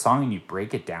look at the song and you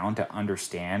break it down to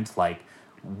understand, like,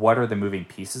 what are the moving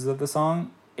pieces of the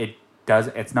song,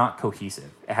 it's not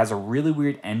cohesive. It has a really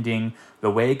weird ending. The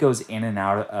way it goes in and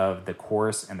out of the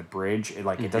chorus and the bridge,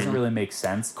 it doesn't really make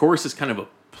sense. Chorus is kind of a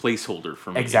placeholder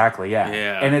for me. Exactly, yeah.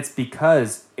 Yeah. And it's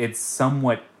because it's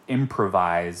somewhat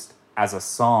improvised as a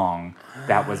song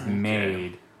that was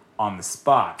made on the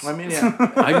spot. I mean, yeah.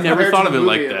 I've never Compared thought to of the it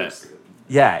like movie, that.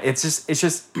 Yeah, it's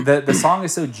just the song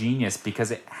is so genius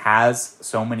because it has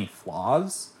so many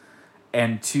flaws,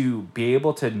 and to be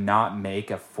able to not make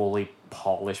a fully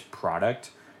polished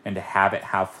product and to have it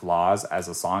have flaws as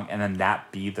a song and then that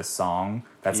be the song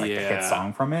that's like the hit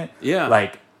song from it. Yeah.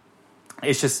 Like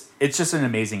it's just an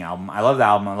amazing album. I love the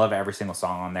album. I love every single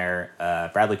song on there.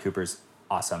 Bradley Cooper's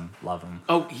awesome. Love him.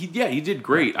 Oh, he did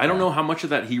great. I don't know how much of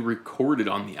that he recorded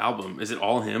on the album. Is it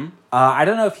all him? I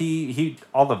don't know if he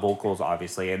all the vocals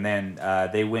obviously, and then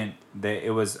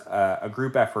it was a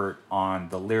group effort on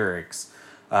the lyrics,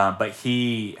 but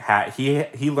he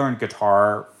learned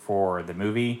guitar for the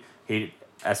movie.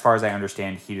 As far as I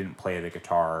understand, he didn't play the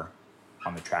guitar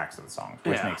on the tracks of the song,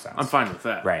 which makes sense. I'm fine with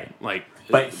that. Right.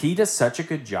 But he does such a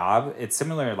good job. It's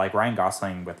similar, like Ryan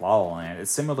Gosling with La La Land.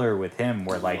 It's similar with him,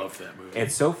 where I love that movie.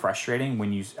 it's so frustrating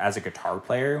when you, as a guitar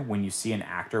player, when you see an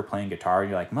actor playing guitar,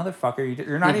 you're like, motherfucker,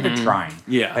 you're not even trying.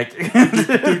 Yeah. Like,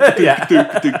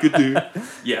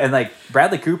 Yeah. and like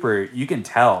Bradley Cooper, you can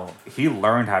tell he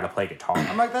learned how to play guitar.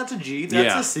 I'm like, that's a G,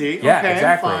 that's a C. Yeah, okay,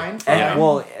 exactly. fine. And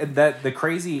well, the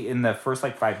crazy in the first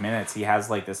 5 minutes, he has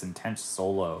this intense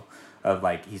solo of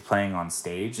he's playing on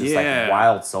stage, this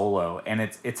wild solo, and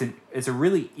it's a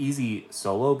really easy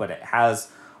solo, but it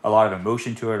has a lot of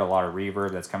emotion to it, a lot of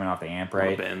reverb that's coming off the amp,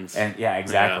 right? Bends. And yeah,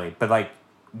 exactly. Yeah. But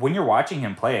when you're watching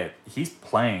him play it, he's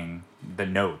playing the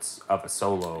notes of a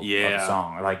solo of a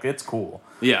song. It's cool.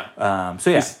 Yeah. So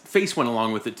yeah, his face went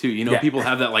along with it too. You know, people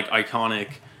have that iconic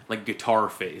guitar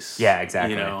face. Yeah,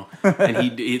 exactly. You know, and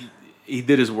he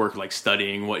did his work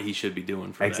studying what he should be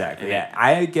doing for exactly. that. Yeah,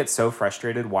 I get so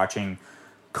frustrated watching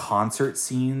concert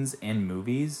scenes in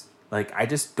movies. I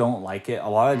just don't like it. A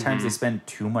lot of times they spend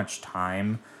too much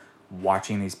time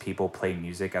watching these people play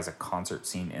music as a concert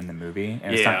scene in the movie,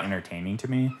 and it's not entertaining to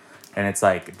me. And it's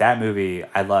that movie,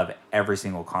 I love every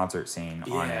single concert scene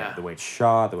on it. The way it's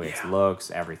shot, the way it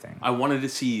looks, everything. I wanted to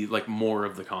see more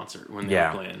of the concert when they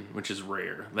were playing, which is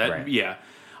rare. Right.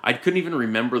 I couldn't even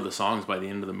remember the songs by the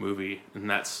end of the movie, and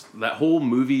that whole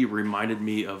movie reminded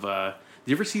me of. Did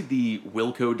you ever see the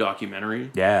Wilco documentary?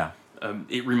 Yeah.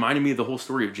 It reminded me of the whole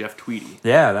story of Jeff Tweedy.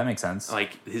 Yeah, that makes sense.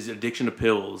 His addiction to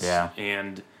pills. Yeah.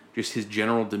 And just his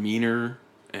general demeanor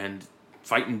and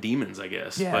fighting demons, I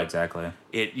guess. Yeah, but exactly.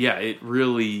 It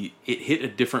really hit a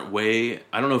different way.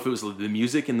 I don't know if it was the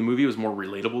music in the movie was more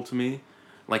relatable to me.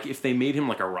 If they made him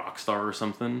a rock star or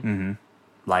something. Mm-hmm.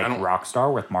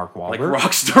 Rockstar with Mark Wahlberg?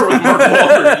 Rockstar with Mark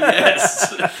Wahlberg,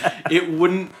 yes. It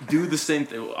wouldn't do the same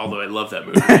thing, although I love that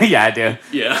movie. Yeah, I do.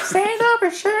 Yeah. Stand up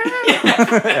and shout.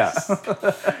 Yeah.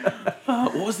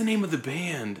 What was the name of the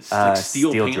band?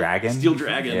 Steel Dragon? Steel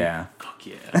Dragon. Yeah. Fuck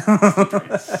yeah. Steel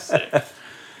Dragon's sick.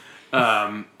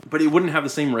 But it wouldn't have the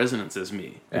same resonance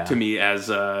to me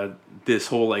as this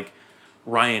whole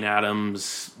Ryan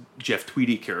Adams, Jeff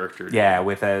Tweedy character. Yeah,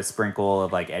 with a sprinkle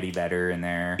of Eddie Vedder in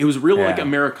there. It was real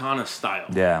Americana style.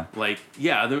 Yeah.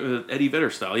 The Eddie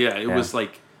Vedder style. Yeah, it was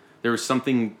there was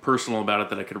something personal about it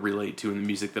that I could relate to in the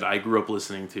music that I grew up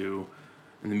listening to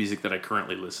and the music that I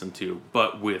currently listen to,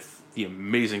 but with the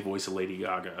amazing voice of Lady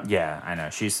Gaga. Yeah, I know.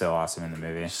 She's so awesome in the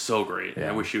movie. So great. Yeah.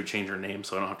 I wish she would change her name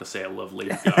so I don't have to say I love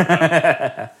Lady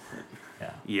Gaga.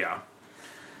 Yeah.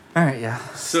 All right, yeah.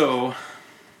 So,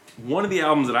 one of the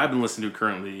albums that I've been listening to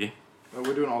currently... Oh,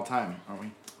 we're doing all time, aren't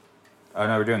we? Oh,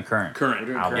 no, we're doing current. Current. We're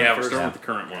doing album. current Yeah, we're first. starting with the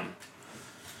current one.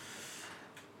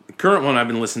 The current one I've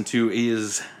been listening to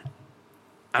is...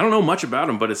 I don't know much about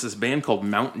him, but it's this band called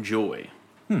Mount Joy.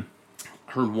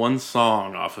 Heard one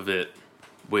song off of it,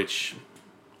 which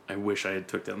I wish I had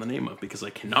took down the name of because I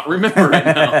cannot remember right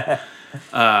now.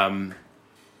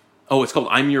 It's called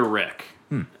I'm Your Wreck.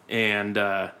 And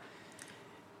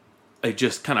it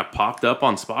just kind of popped up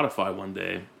on Spotify one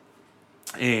day.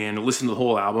 And listened to the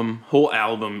whole album. Whole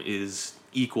album is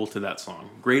equal to that song.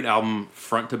 Great album,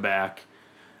 front to back.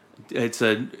 It's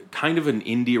a kind of an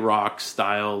indie rock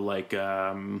style,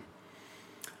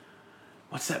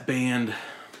 what's that band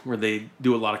where they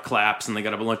do a lot of claps and they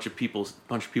got a bunch of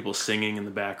people singing in the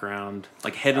background,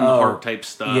 Head in the Heart type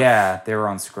stuff. Yeah, they were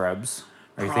on Scrubs.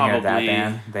 Are you thinking of that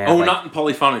band? They had, not in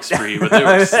Polyphonic Spree, but they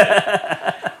were sick.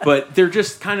 But they're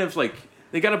just kind of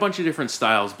they got a bunch of different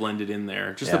styles blended in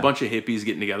there. Just a bunch of hippies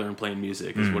getting together and playing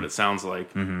music is what it sounds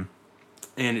like. Mm-hmm.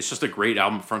 And it's just a great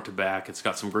album front to back. It's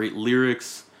got some great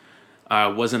lyrics. I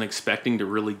wasn't expecting to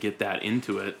really get that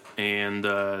into it, and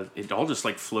it all just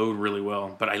like flowed really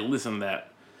well. But I listen to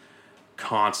that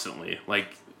constantly.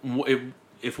 Like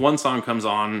if one song comes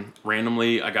on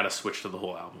randomly, I gotta switch to the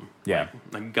whole album. Yeah.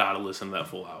 I gotta listen to that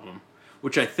full album,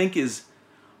 which I think is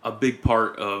a big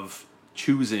part of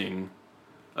choosing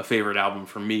a favorite album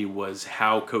for me, was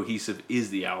how cohesive is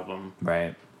the album.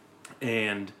 Right.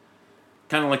 And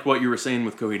kind of like what you were saying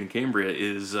with Coheed and Cambria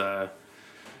is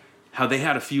how they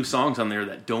had a few songs on there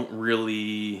that don't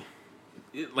really,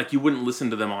 like, you wouldn't listen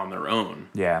to them on their own.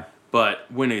 Yeah.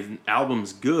 But when an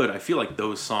album's good, I feel like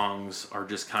those songs are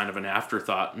just kind of an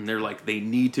afterthought, and they're like, they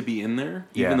need to be in there,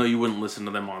 even though you wouldn't listen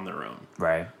to them on their own.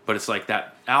 Right. But it's like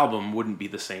that album wouldn't be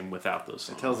the same without those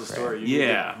songs. It tells a story. Right. You need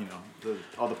Yeah.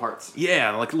 all the parts.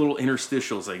 Yeah, like little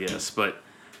interstitials, I guess. But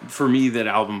for me, that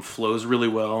album flows really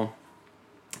well.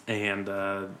 And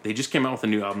they just came out with a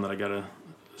new album that I got to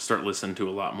start listening to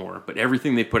a lot more. But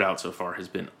everything they put out so far has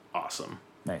been awesome.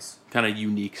 Nice. Kind of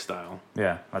unique style.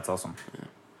 Yeah, that's awesome. Yeah.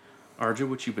 Arja,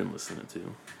 what you been listening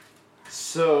to?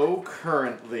 So,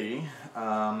 currently,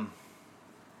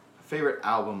 favorite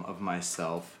album of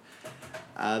myself.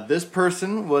 This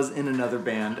person was in another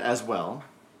band as well.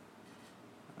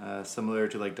 Similar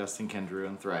to like Dustin Kendrew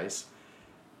and Thrice.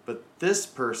 But this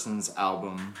person's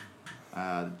album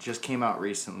just came out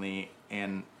recently,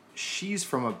 and she's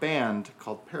from a band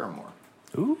called Paramore.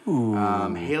 Ooh.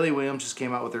 Hayley Williams just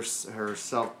came out with her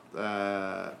self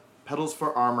Pedals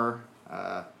for Armor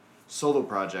solo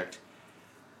project,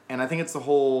 and I think it's the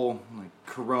whole like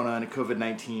Corona and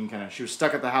COVID-19 kind of. She was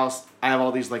stuck at the house. I have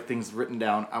all these like things written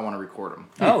down. I want to record them.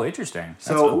 Oh, interesting. That's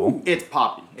So cool. it's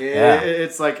poppy. Yeah.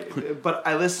 It's like, but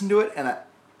I listened to it, and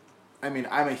I mean,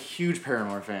 I'm a huge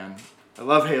Paramore fan. I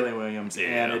love Hayley Williams,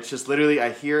 and it's just literally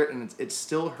I hear it, and it's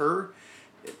still her.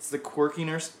 It's the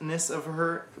quirkiness of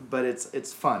her, but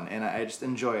it's fun, and I just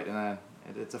enjoy it, and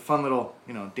it's a fun little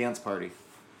dance party.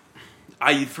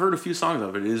 I've heard a few songs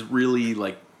of it. It is really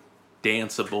like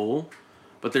danceable,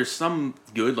 but there's some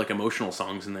good like emotional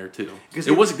songs in there too.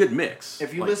 It was a good mix.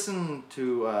 If you listen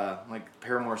to like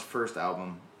Paramore's first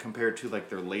album compared to like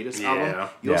their latest album,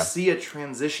 you'll see a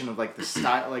transition of like the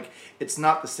style. Like it's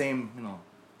not the same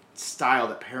style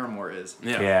that Paramore is.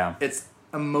 Yeah. It's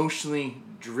emotionally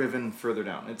driven further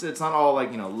down. It's not all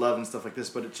like love and stuff like this,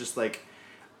 but it's just like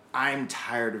I'm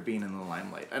tired of being in the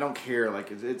limelight. I don't care. Like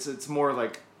it's more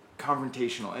like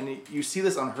confrontational, and you see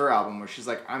this on her album where she's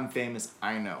like, I'm famous,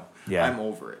 I know, I'm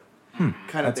over it, kind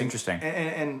of That's thing. interesting.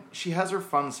 And she has her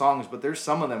fun songs, but there's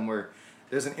some of them where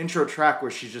there's an intro track where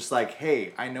she's just like,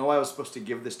 hey, I know I was supposed to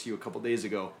give this to you a couple days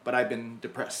ago, but I've been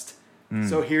depressed,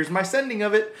 so here's my sending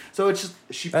of it. So it's just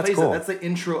she plays cool. it. That's the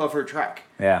intro of her track.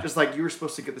 Yeah. Just like you were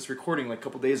supposed to get this recording like a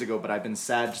couple days ago, but I've been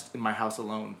sad just in my house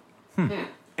alone.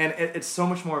 And it's so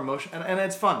much more emotion, and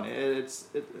it's fun.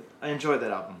 I enjoyed that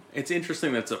album. It's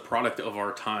interesting that it's a product of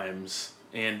our times,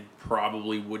 and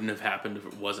probably wouldn't have happened if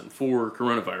it wasn't for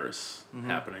coronavirus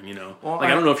happening. Well, I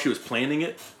don't know if she was planning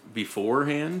it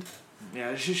beforehand.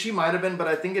 Yeah, she might have been, but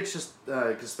I think it's just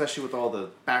especially with all the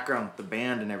background with the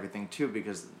band and everything too,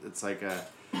 because it's like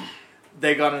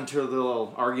they got into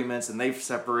little arguments and they've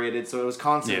separated, so it was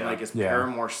constant like, is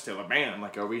Paramore still a band?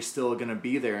 Like, are we still gonna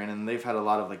be there? And then they've had a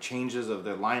lot of like changes of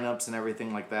their lineups and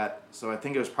everything like that. So I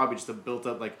think it was probably just a built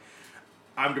up like,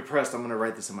 I'm depressed, I'm gonna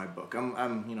write this in my book.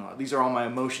 I'm these are all my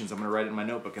emotions. I'm gonna write it in my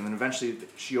notebook. And then eventually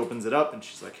she opens it up and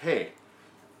she's like, hey,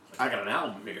 I got an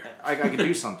album here. I can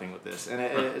do something with this, and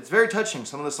it's very touching.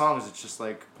 Some of the songs, it's just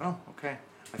like, oh, okay,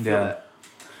 I feel that.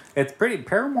 It's pretty.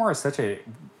 Paramore is such a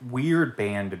weird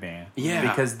band to me. Yeah.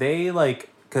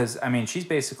 Because I mean, she's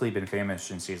basically been famous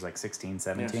since she's like 16,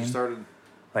 17. Yeah, she started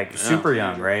like super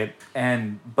young, right?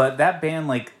 But that band,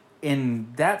 like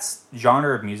in that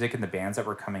genre of music and the bands that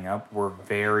were coming up were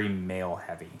very male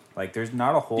heavy. Like there's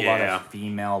not a whole lot of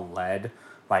female led.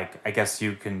 Like I guess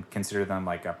you can consider them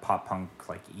like a pop punk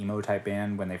like emo type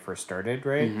band when they first started,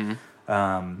 right?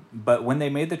 But when they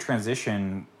made the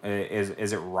transition,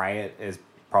 is it Riot is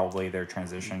probably their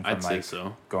transition from I'd say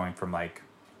so. Going from like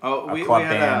we club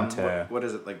had, band to what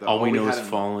is it like? All We Know Is had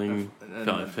Falling.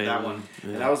 That one,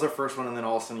 and that was their first one, and then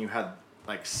all of a sudden you had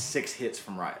like 6 hits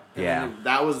from Riot. And then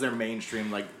that was their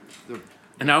mainstream like.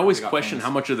 And I always question how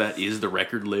much of that is the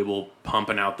record label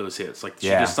pumping out those hits. Like she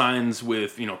just signs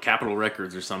with Capitol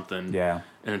Records or something. Yeah.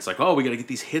 And it's like, oh, we got to get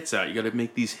these hits out. You got to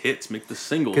make these hits, make the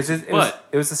singles. Because it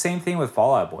was the same thing with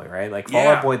Fall Out Boy, right? Like Fall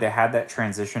Out Boy, they had that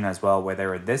transition as well, where they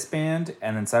were this band,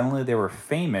 and then suddenly they were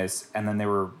famous, and then they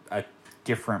were a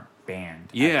different band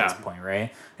at this point,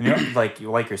 right? And like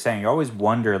you're saying, you always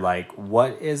wonder like,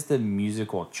 what is the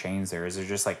musical change there? Is it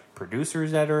just like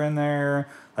producers that are in there?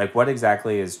 Like, what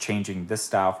exactly is changing this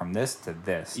style from this to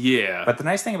this? Yeah. But the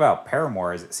nice thing about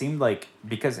Paramore is it seemed like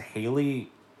because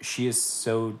Haley, she is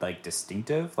so like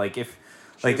distinctive. Like if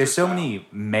like has there's her so style. many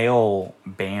male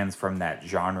bands from that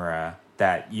genre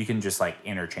that you can just like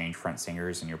interchange front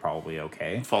singers and you're probably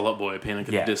okay. Fall Out Boy, Panic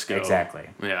at Yeah, the Disco. exactly.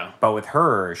 Yeah. But with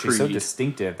her, she's so Creed.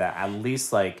 distinctive that at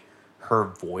least like her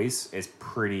voice is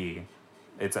pretty.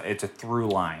 It's a through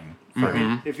line for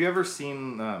Mm-hmm. If you ever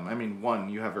seen, I mean, one,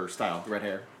 you have her style, red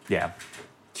hair. yeah.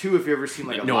 Two, if you ever seen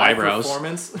like a No live eyebrows.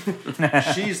 performance,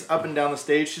 she's up and down the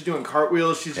stage. She's doing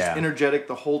cartwheels. She's just Yeah. energetic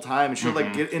the whole time, and she'll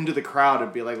like get into the crowd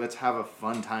and be like, "Let's have a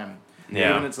fun time."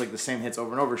 Yeah. Even if it's like the same hits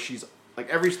over and over. She's like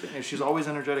she's always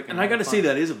energetic. And I got to fun. say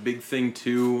that is a big thing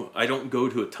too. I don't go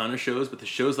to a ton of shows, but the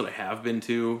shows that I have been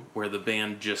to where the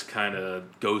band just kind of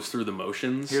goes through the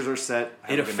motions, Here's her set.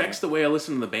 Have it a good affects night. the way I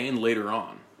listen to the band later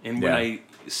on. And when Yeah. I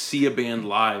see a band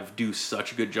live do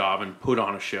such a good job and put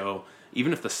on a show,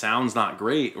 even if the sound's not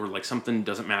great or like something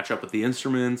doesn't match up with the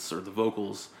instruments or the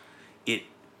vocals,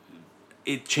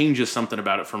 it changes something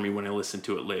about it for me when I listen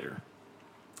to it later.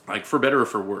 Like for better or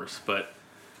for worse, but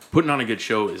putting on a good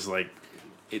show is like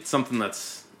it's something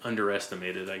that's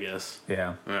underestimated, I guess.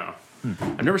 Yeah. Yeah.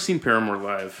 I've never seen Paramore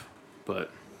live,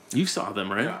 but you saw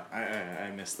them, right? Yeah,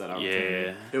 I missed that opportunity.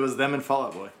 Yeah. It was them and Fall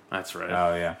Out Boy, That's right.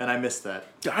 Oh yeah. and I missed that.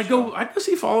 I'd go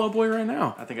see Fall Out Boy right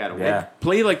now. I think I had a win. Yeah.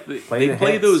 Play like Play they the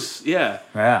play hits. those. Yeah,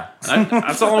 Yeah.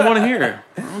 that's all I want to hear.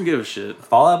 I don't give a shit.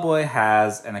 Fall Out Boy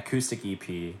has an acoustic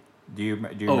EP. Do you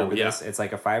remember yeah. this? It's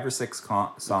like a 5 or 6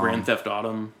 song. Grand Theft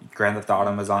Autumn. Grand Theft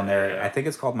Autumn is on there. Yeah. I think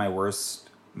it's called My Worst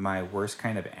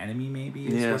Kind of Enemy. Maybe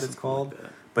is Yeah, what it's something called. like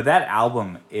that. But that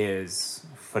album is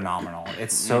phenomenal.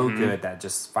 It's so Mm-hmm. good that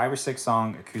just 5 or 6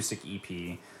 song acoustic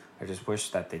EP. I just wish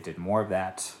that they did more of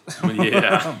that.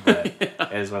 Yeah, But it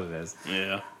is what it is.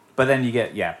 yeah. But then you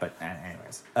get but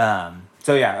anyways.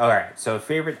 So yeah, all right. So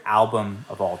favorite album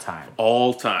of all time.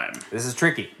 All time. This is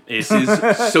tricky. This is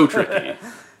so tricky.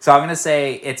 So I'm gonna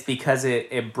say it's because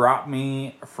it brought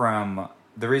me from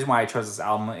the reason why I chose this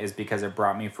album is because it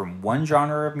brought me from one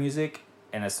genre of music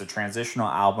and it's a transitional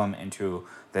album into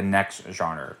the next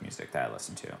genre of music that I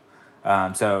listen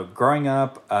to. So growing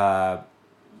up,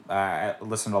 I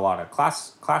listened to a lot of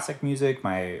classic music.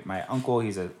 My uncle,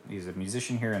 he's a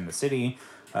musician here in the city.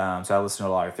 So I listened to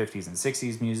a lot of 50s and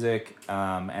 60s music.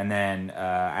 And then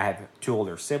I have 2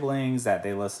 older siblings that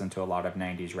they listened to a lot of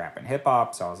 90s rap and hip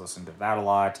hop. So I was listening to that a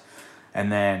lot.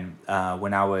 And then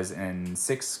when I was in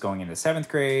 6th going into 7th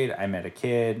grade, I met a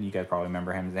kid. You guys probably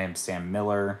remember him. His name's Sam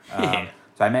Miller. Yeah.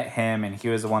 So I met him and he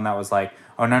was the one that was like,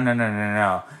 oh,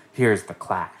 no. Here's the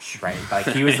Clash, right? Like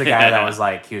he was the guy that was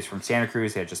like, he was from Santa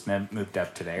Cruz. He had just moved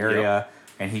up to the area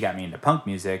and he got me into punk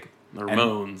music. The And-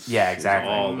 Ramones. yeah, It was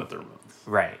exactly. all about the Ramones.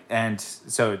 Right. And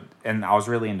I was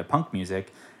really into punk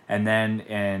music. And then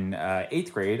in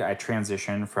 8th grade, I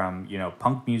transitioned from,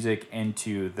 punk music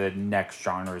into the next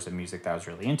genres of music that I was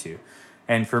really into.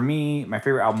 And for me, my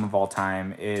favorite album of all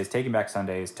time is Taking Back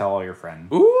Sundays, Tell All Your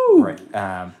Friends. Ooh.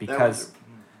 Right. Because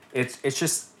it's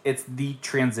the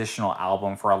transitional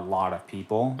album for a lot of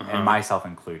people, and myself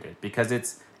included. Because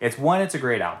it's a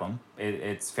great album.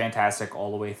 It's fantastic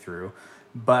all the way through.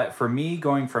 But for me,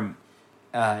 going from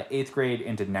 8th grade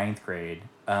into 9th grade,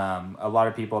 a lot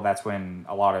of people, that's when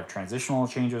a lot of transitional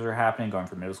changes are happening, going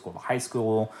from middle school to high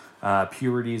school.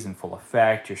 Puberty's in full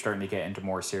effect. You're starting to get into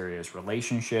more serious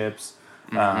relationships.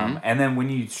 And then when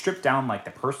you strip down like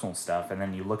the personal stuff and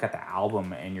then you look at the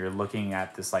album and you're looking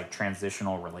at this like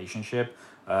transitional relationship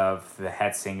of the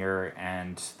head singer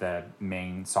and the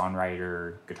main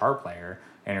songwriter guitar player,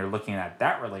 and you're looking at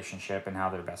that relationship and how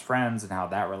they're best friends and how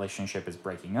that relationship is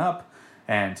breaking up,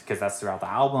 and because that's throughout the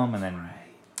album. And then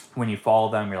when you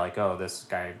follow them, you're like, oh, this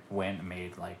guy went and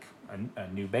made like a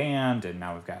new band, and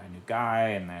now we've got a new guy,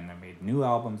 and then I made new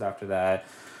albums after that.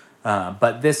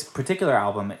 But this particular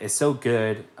album is so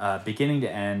good, beginning to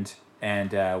end.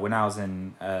 And when I was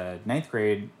in 9th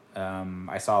grade,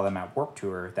 I saw them at Warped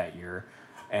Tour that year.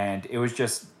 And it was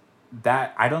just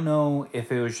that, I don't know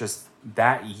if it was just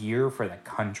that year for the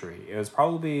country. It was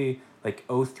probably like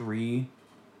 03,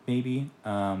 maybe.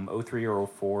 03 or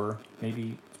 04,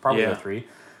 maybe. It's probably Yeah. 03.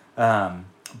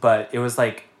 But it was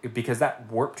like, because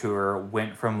that Warped Tour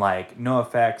went from like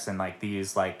NoFX and like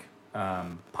these like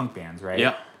punk bands, right?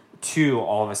 Yeah. To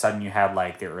all of a sudden you had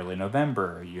like the Early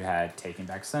November, you had Taking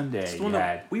Back Sunday, It's the you one had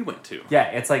that we went to. yeah,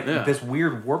 it's like Yeah. this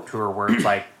weird Warped Tour where it's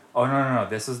like, oh no,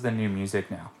 this is the new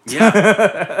music now.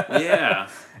 Yeah. Yeah.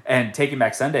 And Taking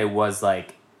Back Sunday was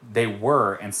like, they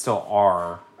were and still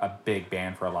are a big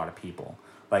band for a lot of people.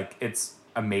 Like it's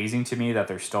amazing to me that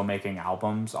they're still making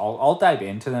albums. I'll dive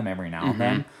into them every now and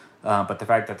then. But the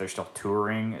fact that they're still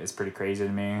touring is pretty crazy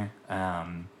to me.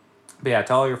 But yeah,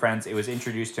 Tell All Your Friends, it was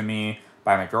introduced to me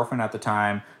by my girlfriend at the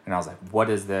time, and I was like, what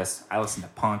is this? I listen to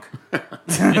punk.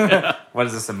 What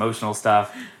is this emotional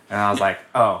stuff? And I was like,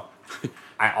 oh,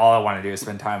 all I want to do is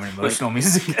spend time in emotional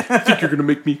music. I think you're going to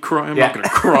make me cry. I'm not going to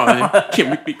cry. Can't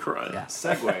make me cry. Yeah.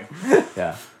 Segue.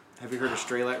 Yeah. Have you heard of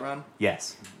Stray Light Run?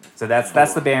 Yes. So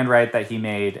that's the band, right, that he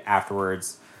made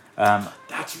afterwards.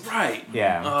 That's right.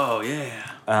 Yeah. Oh,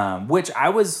 yeah. Which I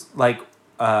was like,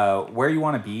 Where You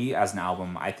Want to Be as an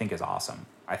album, I think is awesome.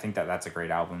 I think that's a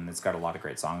great album. It's got a lot of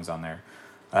great songs on there.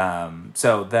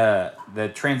 So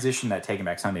the transition that Taking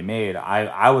Back Sunday made,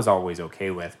 I was always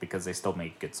okay with because they still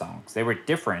made good songs. They were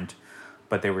different,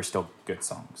 but they were still good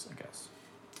songs, I guess.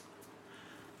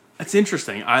 That's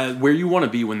interesting. Where You Want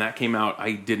to Be, when that came out,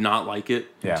 I did not like it.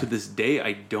 Yeah. To this day,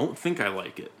 I don't think I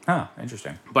like it. Huh,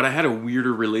 interesting. But I had a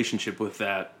weirder relationship with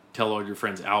that Tell All Your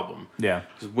Friends album. Yeah.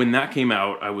 'Cause when that came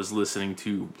out, I was listening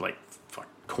to like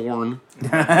Korn and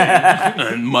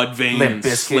Mudvayne Limp and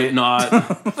Bizkit. Slipknot.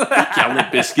 Yeah,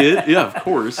 Limp Bizkit. Yeah, of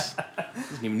course.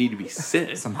 Doesn't even need to be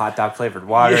said. Some hot dog flavored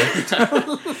water.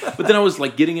 But then I was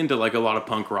like getting into like a lot of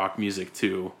punk rock music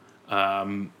too.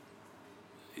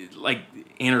 Like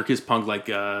anarchist punk, like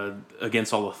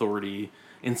Against All Authority,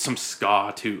 and some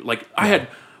ska too. Like I had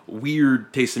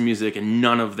weird taste in music, and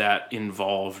none of that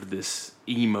involved this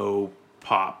emo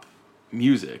pop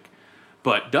music.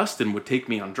 But Dustin would take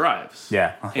me on drives.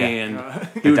 Yeah. And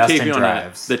he would Dustin take me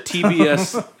drives. on the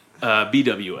TBS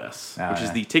BWS, Oh, which is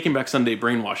yeah. the Taking Back Sunday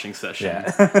brainwashing session.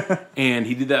 Yeah. And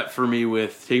he did that for me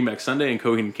with Taking Back Sunday and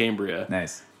Coheed and Cambria.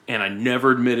 Nice. And I never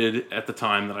admitted at the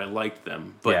time that I liked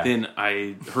them. But Yeah. then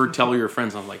I heard Tell All Your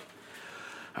Friends, and I'm like,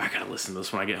 I gotta listen to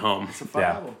this when I get home. It's a fun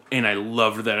Yeah. album. And I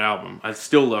loved that album. I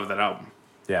still love that album.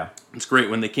 Yeah. It's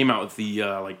great. When they came out with the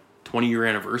 20-year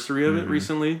anniversary of it Mm-hmm.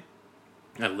 recently,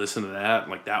 I listened to that.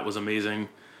 Like, that was amazing.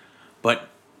 But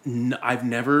I've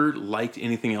never liked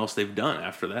anything else they've done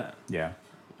after that, Yeah.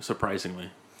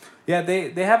 surprisingly. Yeah,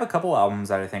 they have a couple albums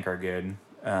that I think are good.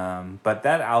 But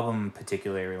that album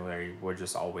particularly would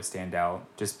just always stand out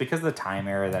just because of the time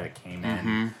era that it came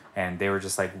in. And they were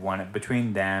just like one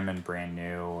between them and Brand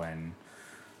New and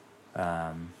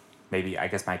maybe I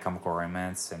guess My Chemical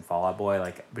Romance and Fall Out Boy,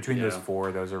 like between those Yeah.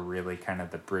 four, those are really kind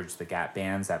of the bridge the gap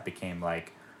bands that became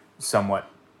like somewhat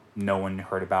no one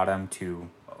heard about them to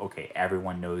okay,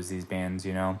 everyone knows these bands,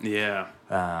 you know. Yeah.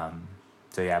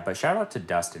 So yeah, but shout out to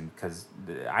Dustin because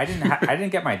I didn't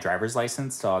get my driver's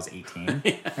license till I was 18,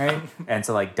 right? And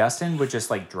so like Dustin would just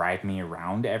like drive me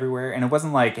around everywhere, and it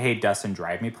wasn't like, hey, Dustin,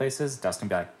 drive me places. Dustin would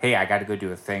be like, hey, I got to go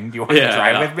do a thing. Do you want to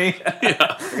drive with me? I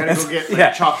gotta go get like,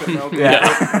 Yeah. chocolate milk.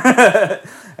 Yeah.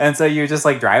 And so you just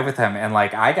like drive with him, and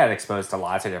like I got exposed to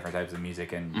lots of different types of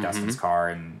music in Dustin's car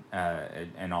and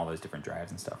all those different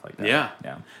drives and stuff like that. Yeah.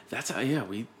 Yeah. That's how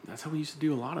we used to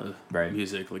do a lot of Right.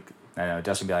 music. Like, I know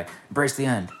Dustin would be like, embrace the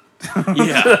end.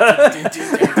 yeah.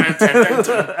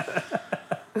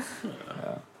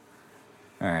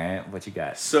 All right, what you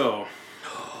got? So,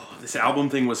 this album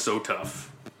thing was so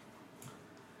tough.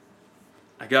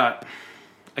 I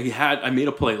made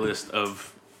a playlist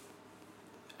of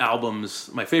albums,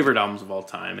 my favorite albums of all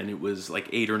time, and it was like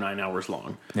 8 or 9 hours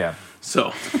long. Yeah.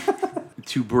 So,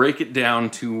 to break it down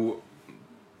to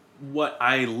what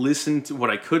I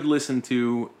could listen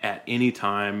to at any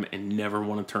time and never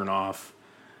want to turn off,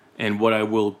 and what I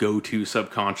will go to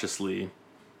subconsciously,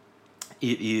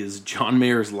 it is John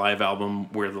Mayer's live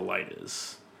album, Where the Light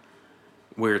Is,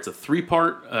 where it's a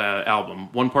 3-part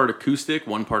album, 1 part acoustic,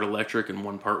 1 part electric, and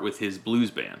 1 part with his blues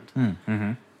band.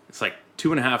 It's like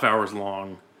 2.5 hours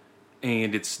long,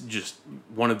 and it's just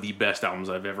one of the best albums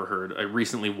I've ever heard. I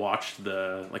recently watched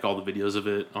all the videos of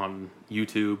it on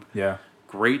YouTube. Yeah.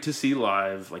 Great to see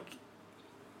live, like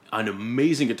an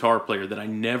amazing guitar player that I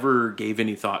never gave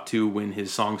any thought to when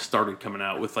his songs started coming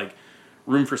out. With like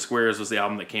Room for Squares was the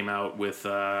album that came out with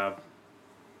that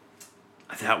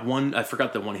one. I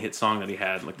forgot the one hit song that he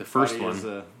had, like the first Body one.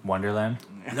 is, Wonderland.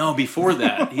 No, before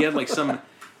that he had like some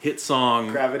hit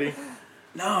song. Gravity.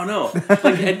 No, like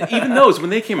and even those when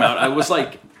they came out, I was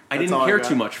like, I That's didn't all I care got.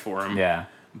 too much for them. Yeah.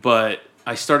 But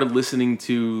I started listening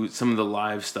to some of the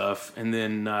live stuff, and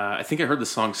then I think I heard the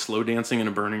song Slow Dancing in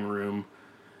a Burning Room,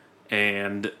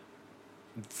 and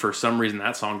for some reason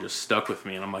that song just stuck with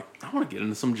me, and I'm like, I want to get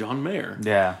into some John Mayer.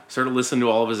 Yeah. Started listening to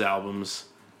all of his albums,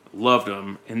 loved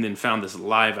them, and then found this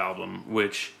live album,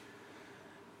 which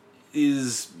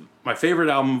is my favorite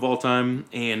album of all time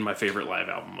and my favorite live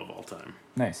album of all time.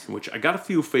 Nice. Which I got a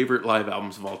few favorite live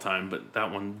albums of all time, but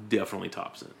that one definitely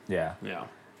tops it. Yeah. Yeah.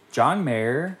 John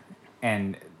Mayer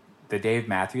and the Dave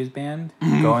Matthews Band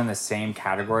go in the same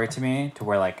category to me, to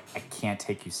where like I can't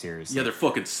take you seriously. Yeah, they're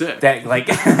fucking sick. That like,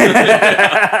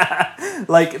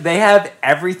 like they have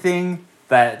everything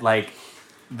that like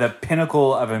the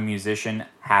pinnacle of a musician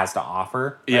has to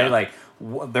offer. Right? Yeah. Like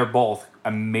they're both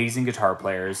amazing guitar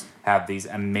players, have these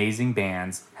amazing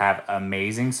bands, have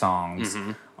amazing songs,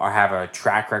 or have a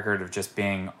track record of just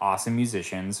being awesome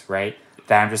musicians, right?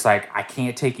 That I'm just like, I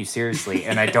can't take you seriously,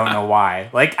 and I don't know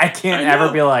why. Like, I can't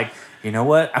ever be like, you know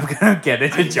what? I'm going to get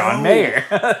into John Mayer.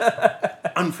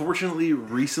 Unfortunately,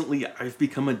 recently, I've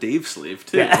become a Dave slave,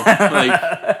 too.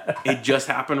 Like, it just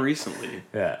happened recently.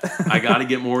 Yeah. I got to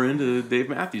get more into Dave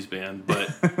Matthews Band,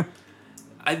 but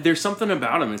there's something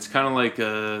about him. It's kind of like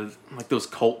those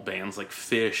cult bands like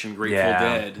Fish and Grateful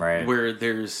Dead, right. where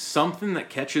there's something that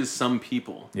catches some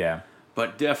people, Yeah.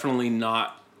 but definitely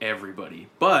not everybody.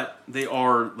 But they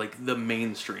are like the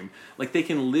mainstream. Like they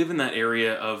can live in that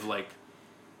area of like,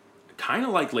 kind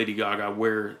of like Lady Gaga,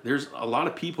 where there's a lot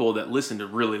of people that listen to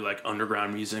really like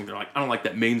underground music. They're like, I don't like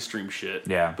that mainstream shit.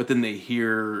 Yeah. But then they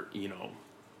hear,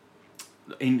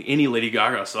 in any Lady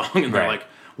Gaga song, and they're Right. like,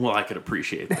 well, I could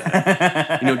appreciate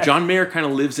that. John Mayer kind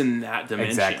of lives in that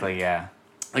dimension. Exactly, yeah.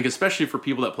 Like, especially for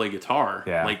people that play guitar.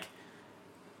 Yeah. Like,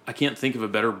 I can't think of a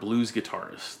better blues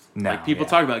guitarist. No, like, people yeah.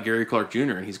 talk about Gary Clark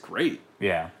Jr., and he's great.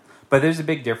 Yeah. But there's a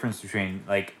big difference between,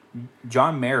 like,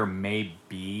 John Mayer may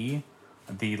be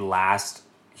the last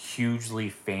hugely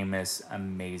famous,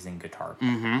 amazing guitar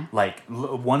player. Mm-hmm. Like,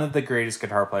 one of the greatest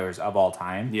guitar players of all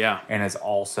time. Yeah. And is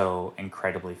also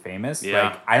incredibly famous.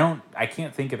 Yeah. Like, I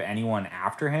can't think of anyone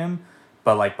after him,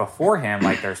 but, like, before him,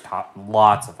 like, there's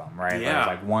lots of them, right? Yeah.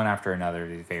 Like, one after another,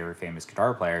 these very famous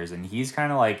guitar players. And he's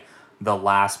kind of, like, the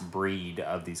last breed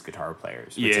of these guitar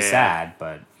players, which is sad,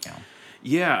 but,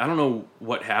 Yeah, I don't know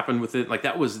what happened with it. Like,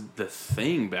 that was the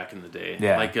thing back in the day.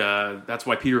 Yeah. Like, that's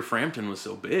why Peter Frampton was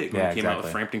so big when Yeah, he came out with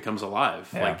exactly. Frampton Comes Alive.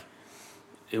 Yeah. Like,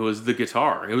 it was the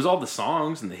guitar. It was all the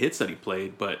songs and the hits that he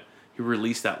played, but he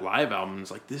released that live album and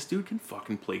it's like, this dude can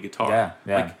fucking play guitar. Yeah,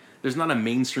 yeah. Like, there's not a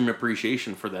mainstream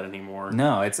appreciation for that anymore.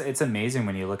 No, it's amazing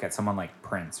when you look at someone like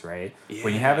Prince, right?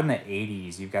 When you have in the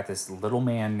 80s, you've got this little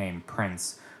man named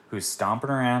Prince who's stomping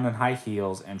around in high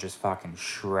heels and just fucking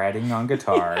shredding on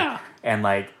guitar Yeah. and,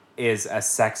 like, is a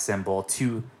sex symbol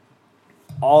to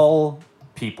all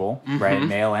people, right?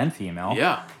 Male and female.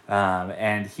 Yeah.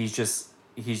 And he's just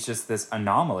this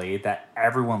anomaly that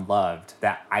everyone loved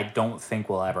that I don't think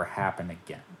will ever happen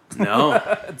again. No.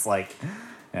 It's like,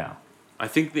 yeah. I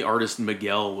think the artist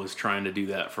Miguel was trying to do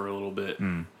that for a little bit.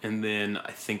 And then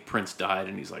I think Prince died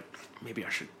and he's like, maybe I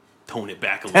should tone it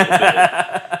back a little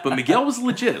bit. But Miguel was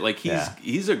legit. Like,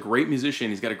 he's a great musician.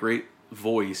 He's got a great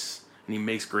voice and he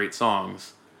makes great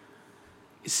songs.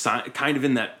 He's kind of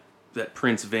in that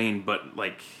Prince vein, but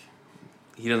like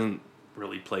he doesn't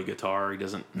really play guitar. He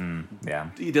doesn't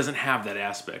he doesn't have that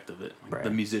aspect of it, like Right. the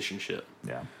musicianship.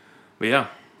 Yeah. But yeah,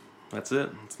 that's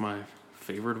it. It's my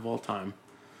favorite of all time.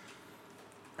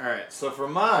 All right, so for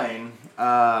mine,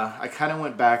 I kind of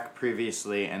went back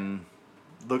previously and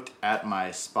looked at my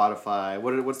Spotify.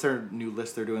 What's their new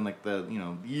list they're doing? Like the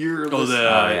year list. Oh, the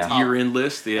yeah. year-end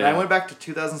list. Yeah, And I went back to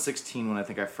 2016 when I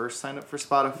think I first signed up for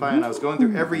Spotify, and I was going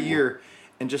through every year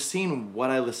and just seeing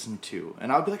what I listened to.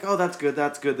 And I would be like, oh, that's good.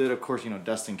 Then, of course,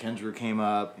 Dustin Kendrick came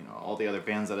up, all the other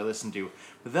bands that I listened to.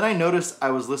 But then I noticed I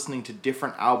was listening to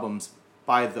different albums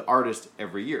by the artist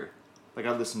every year. Like,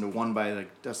 I'd listen to one by,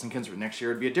 like, Dustin Kendrick. Next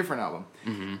year, it'd be a different album.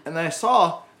 Mm-hmm. And then I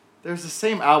saw there's the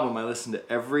same album I listened to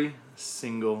every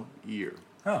single year.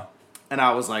 Oh. And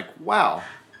I was like, wow.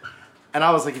 And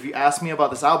I was like, if you ask me about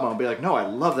this album, I'll be like, no, I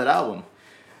love that album.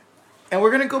 And we're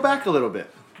going to go back a little bit.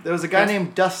 There was a guy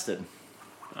named Dustin.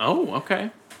 Oh,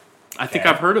 okay. I think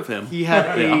I've heard of him. He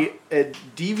had a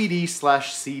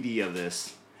DVD/CD of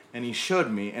this, and he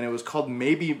showed me, and it was called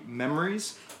Maybe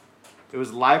Memories. It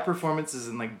was live performances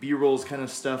and like B-rolls kind of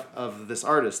stuff of this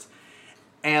artist.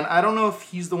 And I don't know if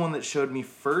he's the one that showed me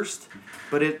first,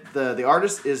 but the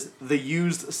artist is The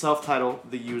Used,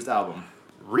 self-titled The Used album.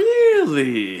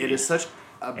 Really? It is such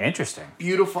a Interesting.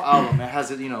 beautiful album. It has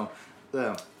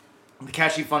the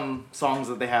catchy, fun songs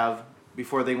that they have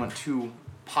before they went too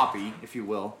poppy, if you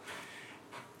will,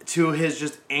 to his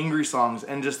just angry songs.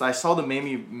 And just I saw the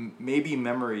Maybe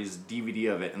Memories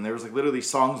DVD of it, and there was like literally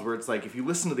songs where it's like if you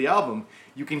listen to the album,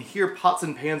 you can hear pots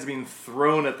and pans being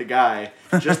thrown at the guy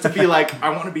just to be like, I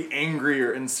want to be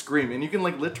angrier and scream. And you can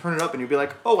like turn it up and you'll be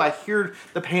like, oh, I hear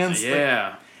the pans.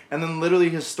 Yeah. And then literally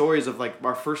his stories of like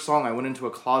our first song, I went into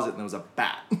a closet and there was a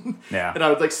bat. Yeah. And I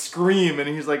would like scream, and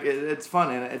he's like, it's fun,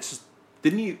 and it's just.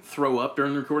 Didn't he throw up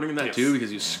during the recording of that Yes. too? Because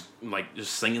he was like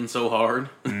just singing so hard.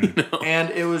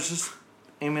 And it was just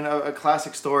I mean, a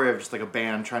classic story of just like a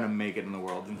band trying to make it in the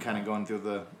world and kind of going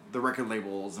through the record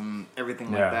labels and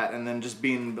everything like that, and then just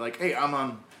being like, hey, I'm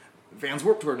on Vans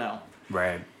Warped Tour now.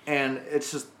 Right. And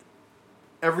it's just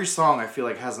every song I feel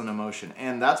like has an emotion,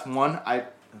 and that's one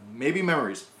maybe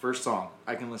Memories, first song,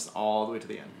 I can listen all the way to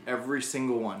the end, every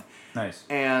single one. Nice.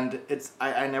 And it's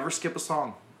I never skip a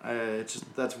song. It's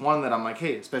just that's one that I'm like,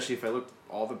 hey, especially if I look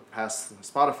all the past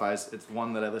Spotify's, it's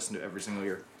one that I listen to every single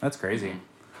year. That's crazy.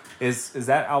 Mm-hmm. Is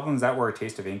that album? Is that where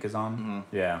Taste of Ink is on?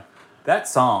 Mm-hmm. Yeah, that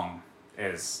song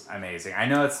is amazing. I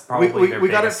know it's probably we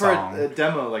got it for song. a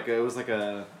demo. Like it was like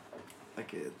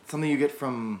something you get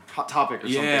from Hot Topic or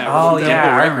something. Oh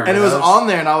yeah, I remember. And it was on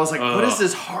there, and I was like, what is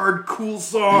this hard, cool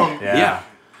song? Yeah.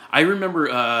 I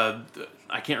remember.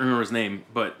 I can't remember his name,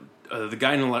 but the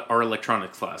guy in our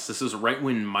electronics class. This is right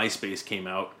when MySpace came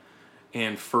out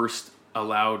and first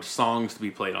allowed songs to be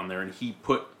played on there, and he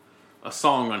put a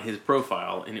song on his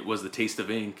profile, and it was the Taste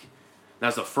of Ink. That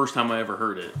was the first time I ever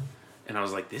heard it, and I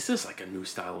was like, "This is like a new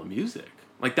style of music."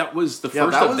 Like that was the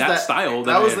first of that style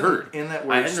that I had heard. In that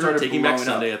I hadn't heard Taking Back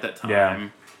Sunday at that time. Yeah.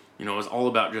 You know, it was all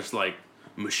about just like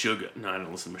Meshuggah. No, I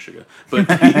don't listen to Meshuggah, but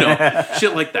you know,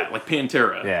 shit like that, like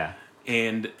Pantera. Yeah.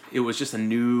 And it was just a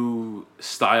new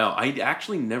style. I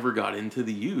actually never got into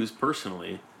the Used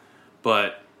personally,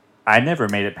 but I never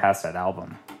made it past that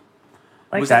album.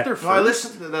 Like was that their No, I first?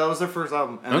 listened to that was their first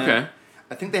album. And Okay. then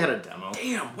I think they had a demo.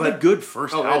 Damn, what a good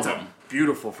first It's album. a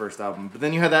beautiful first album. But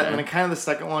then you had that, and then kind of the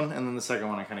second one, and then the second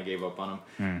one I kind of gave up on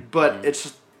them. But it's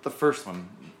just the first one,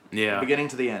 Yeah. beginning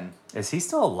to the end. Is he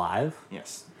still alive?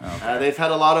 Yes. Okay. They've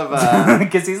had a lot of.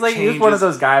 Because he's like he's one of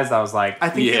those guys that was like I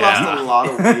think he Yeah. lost a lot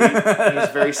of weight. And he's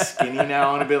very skinny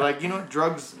now, and I'd be like, you know what,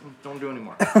 drugs don't do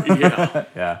anymore.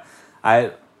 Yeah.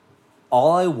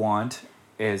 all I want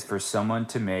is for someone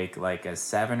to make like a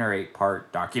 7 or 8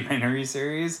 part documentary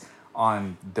series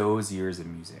on those years of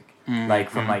music. Like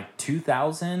from like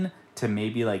 2000 to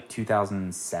maybe like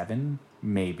 2007,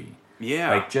 maybe.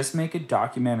 Yeah. Like just make a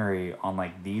documentary on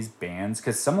like these bands,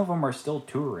 because some of them are still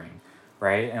touring,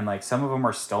 right? And like some of them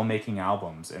are still making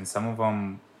albums, and some of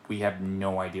them we have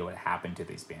no idea what happened to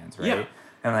these bands, right? Yeah.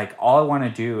 And like all I want to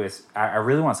do is I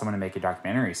really want someone to make a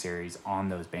documentary series on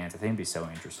those bands. I think it'd be so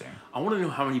interesting. I want to know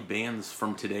how many bands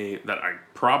from today that I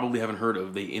probably haven't heard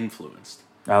of they influenced.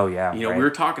 Oh yeah, You know, right. we were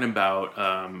talking about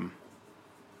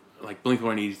like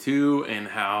Blink-182 and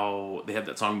how they had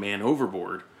that song "Man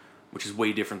Overboard," which is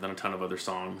way different than a ton of other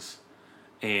songs,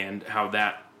 and how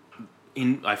that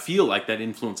I feel like that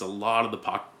influenced a lot of the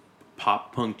pop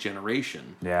punk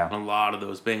generation. Yeah. a lot of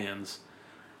those bands.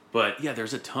 But yeah,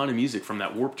 there's a ton of music from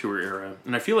that Warped Tour era,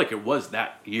 and I feel like it was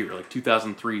that year, like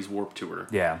 2003's Warped Tour.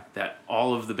 Yeah. That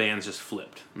all of the bands just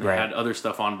flipped. And they Right. had other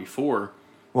stuff on before.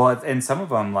 Well, and some of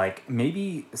them, like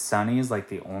maybe Sonny is like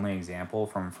the only example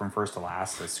from first to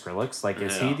last is Skrillex. Like,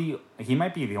 is he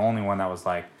might be the only one that was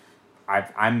like,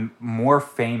 I'm more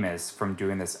famous from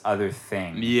doing this other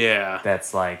thing. Yeah.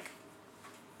 That's like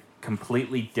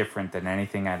completely different than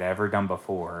anything I'd ever done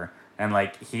before, and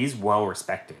like he's well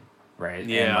respected, right?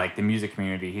 Yeah. And like the music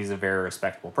community, he's a very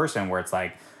respectable person. Where it's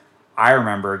like, I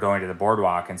remember going to the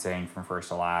Boardwalk and saying from first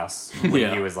to last when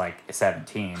Yeah. he was like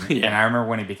 17. Yeah. And I remember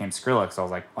when he became Skrillex, I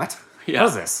was like, what? Yeah.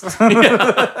 What is this?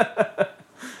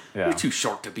 You're too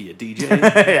short to be a DJ.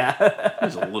 Yeah.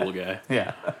 He's a little guy.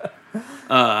 Yeah.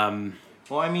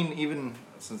 Well, I mean, even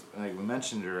since like we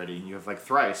mentioned it already, you have like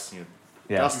Thrice. You know,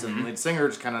 Yeah. Dustin, lead singer,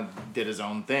 just kind of did his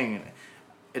own thing. And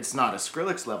it's not a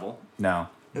Skrillex level, No.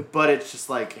 but it's just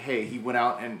like, hey, he went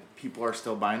out and people are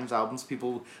still buying his albums.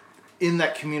 People in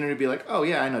that community be like, oh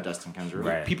yeah, I know Dustin Kensrue.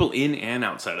 Right. People in and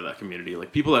outside of that community,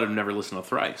 like people that have never listened to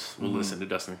Thrice, will listen to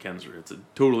Dustin Kensrue. It's a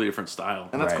totally different style.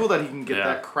 And that's Right. cool that he can get Yeah.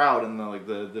 that crowd and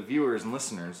the viewers and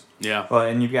listeners. Yeah. Well,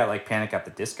 and you've got like Panic at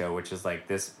the Disco, which is like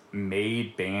this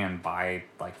made band by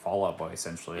like Fall Out Boy,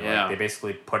 essentially. Yeah. Like they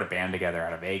basically put a band together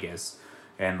out of Vegas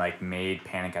and like made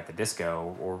Panic at the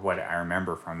Disco, or what I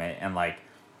remember from it. And like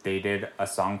they did a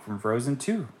song from Frozen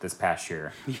 2 this past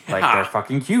year. Like they're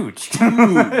fucking huge.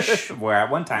 Huge. Where at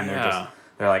one time Yeah.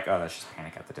 they're like, oh, that's just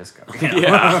Panic at the Disco. You know?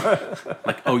 Yeah.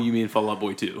 Like, oh, you mean Fall Out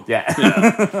Boy 2?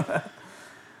 Yeah.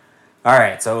 All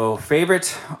right. So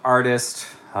favorite artist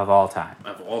of all time.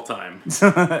 Of all time.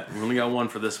 We only got one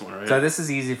for this one, right? So this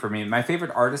is easy for me. My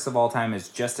favorite artist of all time is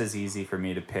just as easy for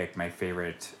me to pick my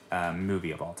favorite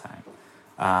movie of all time.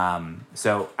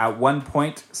 So at one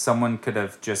point, someone could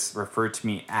have just referred to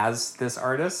me as this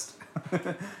artist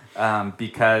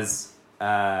because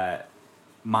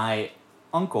my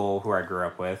uncle, who I grew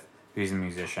up with, who's a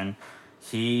musician,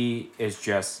 he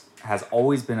has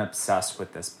always been obsessed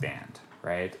with this band,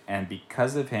 right? And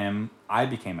because of him, I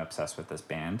became obsessed with this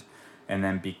band. And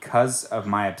then because of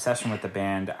my obsession with the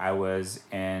band, I was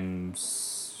in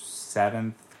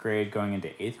 7th grade going into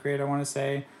 8th grade, I want to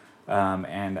say.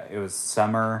 And it was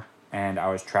summer, and I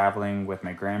was traveling with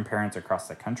my grandparents across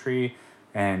the country.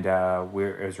 And it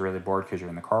was really bored because you're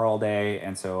in the car all day.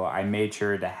 And so I made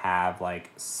sure to have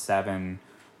like 7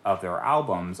 of their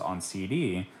albums on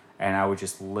CD. And I would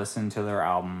just listen to their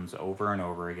albums over and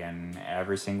over again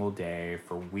every single day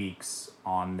for weeks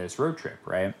on this road trip,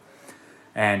 right?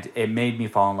 And it made me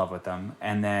fall in love with them.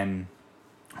 And then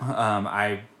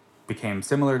I became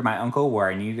similar to my uncle, where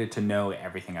I needed to know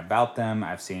everything about them.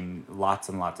 I've seen lots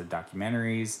and lots of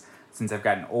documentaries. Since I've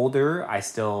gotten older, I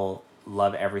still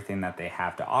love everything that they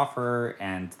have to offer.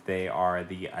 And they are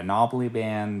the Anomaly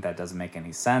band that doesn't make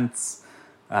any sense.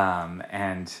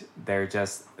 And they're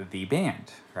just the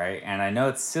band, right? And I know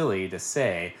it's silly to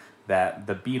say that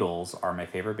the Beatles are my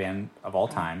favorite band of all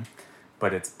time,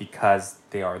 but it's because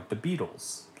they are the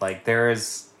Beatles. Like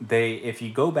if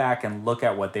you go back and look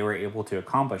at what they were able to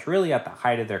accomplish, really at the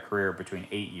height of their career between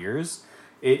 8 years,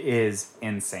 it is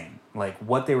insane. Like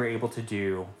what they were able to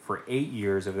do for 8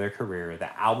 years of their career,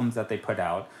 the albums that they put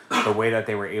out, the way that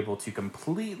they were able to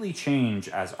completely change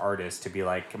as artists to be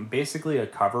like basically a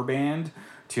cover band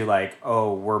to like,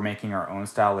 oh, we're making our own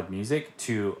style of music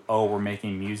to, oh, we're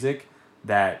making music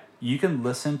that you can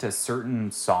listen to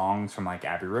certain songs from like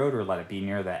Abbey Road or Let It Be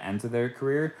near the ends of their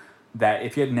career that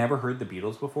if you had never heard the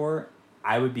Beatles before,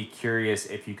 I would be curious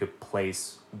if you could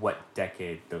place what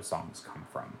decade those songs come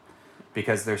from.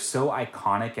 Because they're so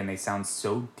iconic and they sound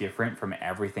so different from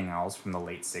everything else from the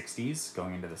late 60s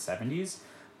going into the 70s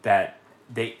that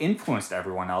they influenced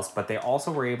everyone else, but they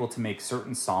also were able to make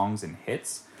certain songs and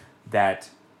hits that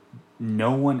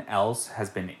no one else has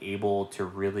been able to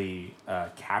really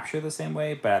capture the same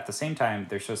way. But at the same time,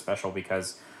 they're so special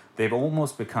because they've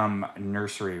almost become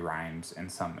nursery rhymes in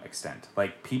some extent.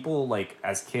 Like people, like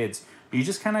as kids, you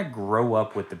just kind of grow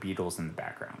up with the Beatles in the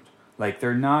background. Like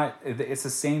they're not, it's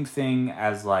the same thing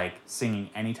as like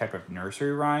singing any type of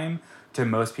nursery rhyme to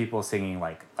most people singing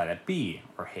like Let It Be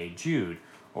or Hey Jude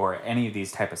or any of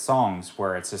these type of songs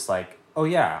where it's just like, oh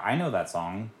yeah, I know that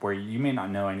song, where you may not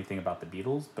know anything about the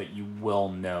Beatles, but you will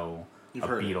know a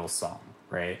Beatles song,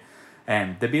 right?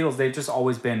 And the Beatles, they've just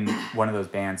always been one of those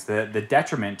bands. The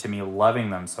detriment to me loving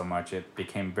them so much, it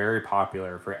became very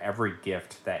popular for every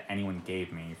gift that anyone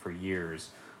gave me for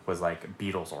years was like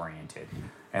Beatles oriented.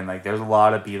 And like there's a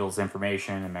lot of Beatles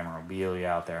information and memorabilia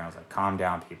out there. And I was like, calm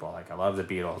down, people. Like I love the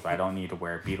Beatles, but I don't need to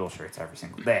wear Beatles shirts every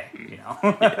single day, you know?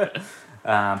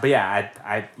 But yeah,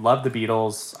 I love the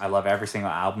Beatles. I love every single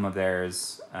album of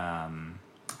theirs. I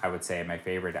would say my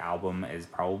favorite album is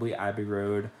probably Abbey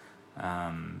Road.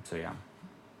 So yeah.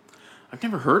 I've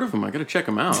never heard of them. I gotta check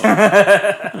them out.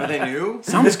 Are they new?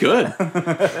 Sounds good.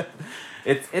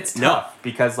 It's tough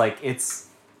because like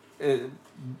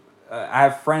I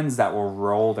have friends that will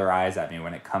roll their eyes at me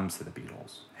when it comes to the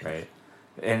Beatles, right?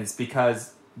 And it's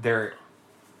because there's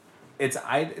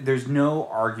no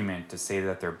argument to say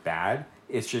that they're bad.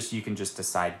 It's just you can just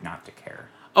decide not to care.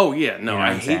 Oh yeah, no, You know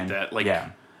I hate that. Like, yeah.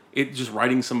 It just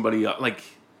writing somebody up, like,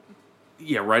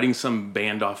 yeah, writing some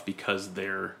band off because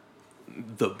they're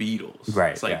the Beatles.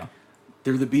 Right. It's like yeah.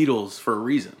 they're the Beatles for a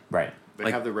reason. Right. They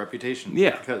Like- have the reputation.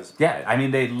 Yeah. Because Yeah, I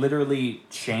mean, they literally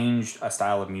changed a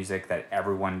style of music that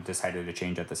everyone decided to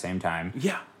change at the same time.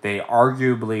 Yeah. They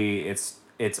arguably,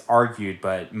 it's argued,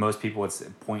 but most people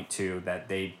would point to that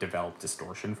they developed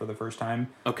distortion for the first time.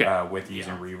 Okay. With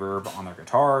using reverb on their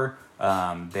guitar.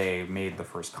 They made the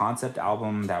first concept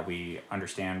album that we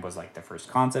understand was like the first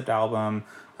concept album.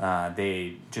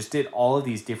 They just did all of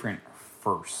these different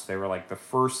firsts. They were like the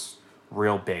first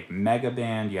real big mega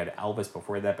band. You had Elvis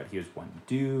before that, but he was one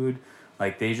dude.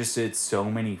 Like they just did so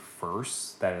many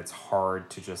firsts that it's hard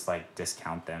to just like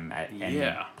discount them at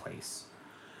any place.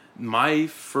 My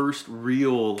first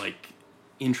real like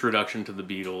introduction to the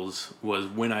Beatles was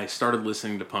when I started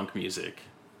listening to punk music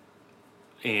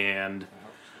and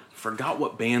forgot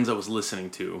what bands I was listening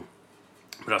to,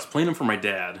 but I was playing them for my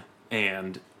dad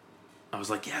and I was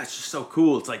like, yeah, it's just so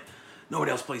cool. It's like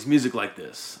nobody else plays music like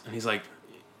this. And he's like,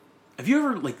 have you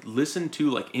ever like listened to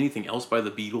like anything else by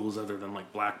the Beatles other than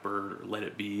like Blackbird or Let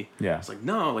It Be? Yeah. It's like,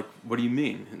 no, like what do you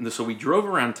mean? And so we drove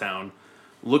around town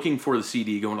looking for the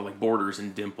CD, going to like Borders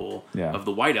and Dimple of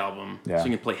the White Album so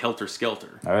you can play Helter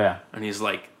Skelter. Oh yeah. And he's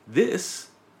like, this,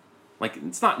 like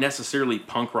it's not necessarily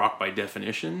punk rock by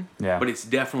definition, but it's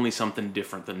definitely something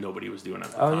different than nobody was doing at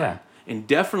the time. Yeah. And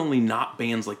definitely not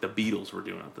bands like the Beatles were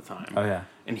doing at the time. Oh yeah.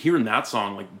 And hearing that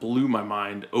song like blew my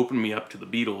mind, opened me up to the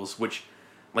Beatles, which,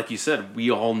 like you said,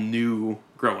 we all knew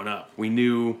growing up. We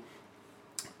knew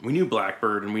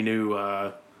Blackbird and we knew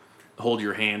Hold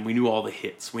Your Hand. We knew all the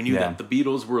hits. We knew Yeah. that the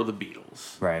Beatles were the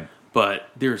Beatles. Right. But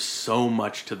there's so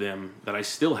much to them that I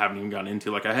still haven't even gotten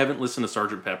into. Like, I haven't listened to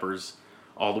Sgt. Pepper's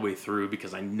all the way through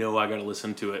because I know I got to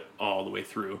listen to it all the way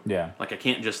through. Yeah. Like, I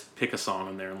can't just pick a song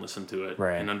in there and listen to it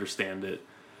Right. and understand it.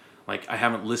 Like, I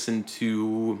haven't listened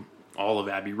to all of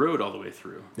Abbey Road all the way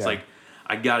through. It's Yeah. like,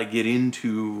 I got to get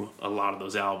into a lot of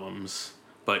those albums.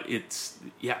 But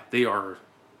they are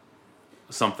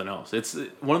something else. It's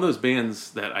one of those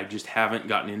bands that I just haven't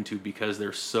gotten into because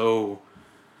they're so,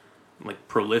 like,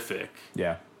 prolific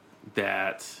Yeah.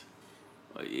 that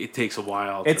it takes a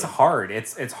while. It's hard.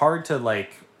 It's hard to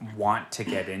like want to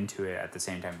get into it at the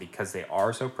same time because they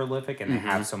are so prolific and they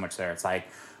have so much there. It's like,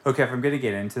 okay, if I'm gonna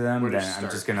get into them, Where to then I'm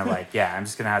start? just gonna I'm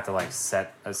just gonna have to like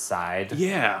set aside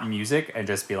Yeah. music and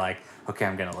just be like, okay,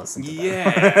 I'm gonna listen to them.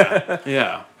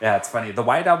 Yeah. Yeah, it's funny. The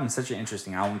White Album is such an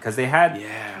interesting album because they had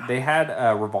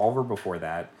Revolver before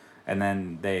that, and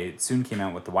then they soon came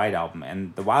out with the White Album.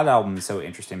 And the White Album is so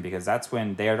interesting because that's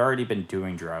when they had already been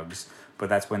doing drugs, but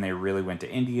that's when they really went to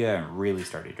India and really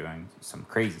started doing some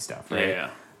crazy stuff, right? Yeah.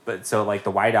 But so like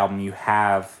the White Album, you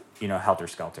have Helter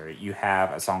Skelter. You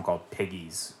have a song called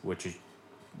Piggies, which is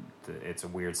it's a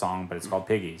weird song, but it's called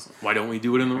Piggies. Why don't we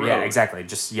do it in the road? Yeah, exactly.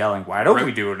 Just yelling, why don't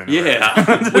we do it in the road?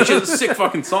 Yeah, which is a sick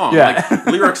fucking song. Yeah. Like,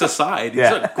 lyrics aside,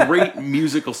 it's a great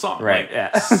musical song. Right, Like,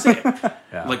 yeah. sick.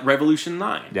 Yeah. Like Revolution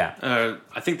 9. Yeah.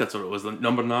 I think that's what it was. The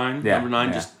number 9. Yeah, Number 9,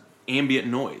 yeah. just ambient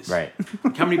noise. Right.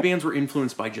 How many bands were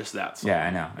influenced by just that song? Yeah, I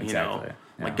know. Exactly.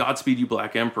 Yeah. Like Godspeed You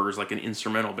Black Emperor is like an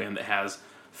instrumental band that has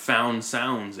found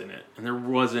sounds in it. And there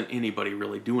wasn't anybody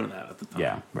really doing that at the time.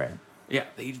 Yeah, right. Yeah,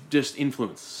 they just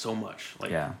influenced so much.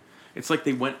 Like, Yeah. it's like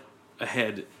they went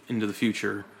ahead into the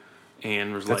future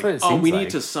and was That's what like, it "Oh, seems we like. need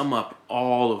to sum up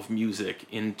all of music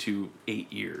into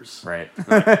 8 years." Right.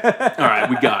 All right,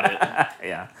 we got it.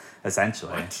 Yeah,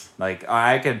 essentially. What? Like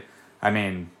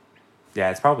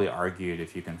it's probably argued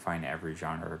if you can find every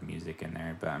genre of music in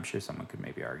there, but I'm sure someone could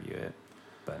maybe argue it.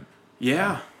 But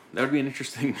Yeah, that would be an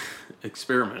interesting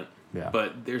experiment. Yeah.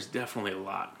 But there's definitely a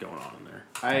lot going on in there.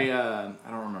 I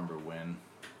don't remember when.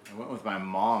 I went with my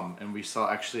mom and we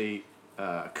saw actually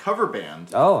a cover band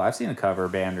oh, I've seen a cover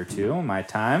band or two in my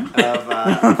time.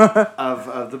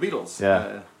 of the Beatles.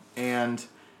 Yeah. And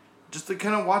just the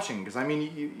kind of watching, because I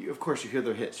mean, you of course you hear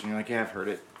their hits and you're like, yeah, I've heard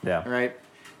it. Yeah. Right.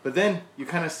 But then you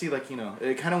kind of see it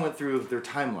kind of went through their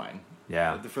timeline.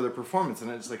 Yeah. For their performance,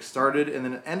 and it just like started and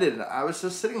then it ended, and I was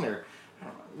just sitting there.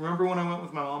 Remember when I went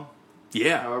with my mom?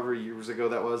 Yeah. However years ago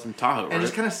that was. In Tahoe, and right?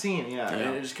 just kind of seeing, Yeah.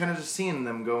 and just kind of seeing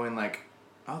them going like,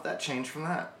 oh, that changed from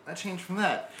that. That changed from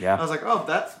that. Yeah. I was like, oh,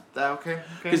 that's that okay.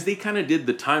 Because they kind of did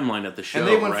the timeline at the show, And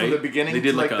they went right? from the beginning they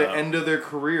did to like the end of their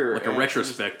career, like a and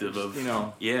retrospective just,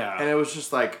 of yeah. And it was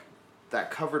just like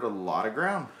that covered a lot of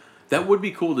ground. That would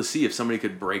be cool to see if somebody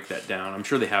could break that down. I'm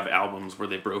sure they have albums where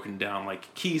they've broken down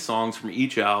like key songs from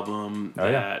each album Oh,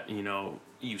 yeah. that,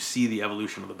 you see the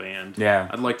evolution of the band. Yeah.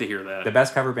 I'd like to hear that. The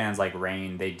best cover bands like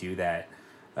Rain, they do that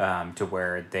to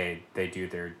where they do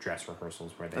their dress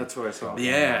rehearsals where they. That's what I saw.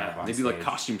 Yeah, on they do like stage.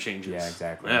 costume changes. Yeah,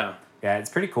 exactly. Yeah. Yeah, it's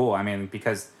pretty cool. I mean,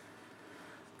 because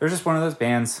they're just one of those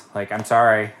bands. Like, I'm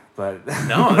sorry, but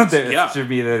No, it's- they yeah. should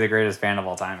be the greatest band of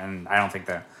all time, and I don't think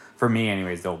that for me,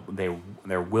 anyways,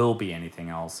 there will be anything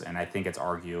else, and I think it's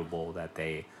arguable that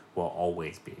they will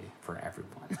always be for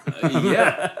everyone.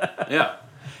 Yeah.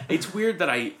 It's weird that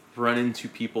I run into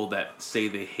people that say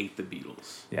they hate the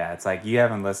Beatles. Yeah, it's like you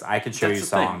haven't listened. I could show That's you the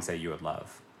thing. songs that you would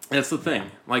love. That's the thing.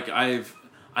 Like I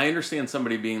understand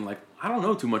somebody being like, I don't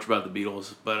know too much about the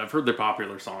Beatles, but I've heard their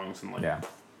popular songs and like Yeah,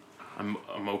 I'm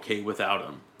okay without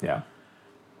them. yeah,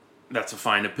 That's a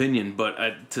fine opinion,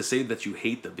 but to say that you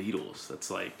hate the Beatles, that's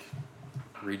like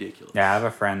ridiculous. yeah. I have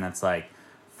a friend that's like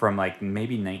from like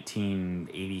maybe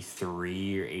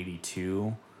 1983 or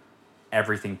 82.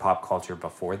 Everything pop culture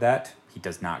before that, he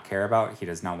does not care about. He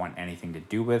does not want anything to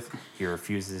do with. He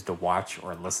refuses to watch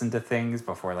or listen to things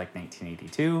before like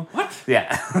 1982. What?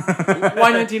 Yeah.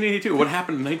 Why 1982? What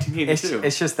happened in 1982?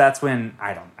 It's just that's when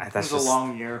I don't. It That's was just a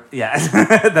long year. Yeah,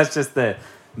 that's just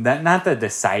not the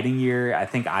deciding year. I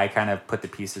think I kind of put the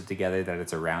pieces together that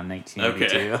it's around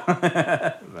 1982.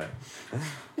 But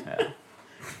yeah.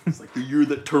 It's like the year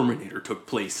that Terminator took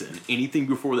place in. Anything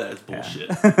before that is bullshit.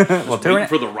 Well, Waiting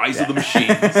for the rise of the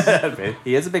machines.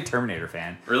 he is a big Terminator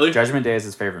fan. Really? Judgment Day is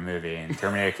his favorite movie, and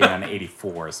Terminator came out in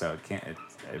 '84, so it can't.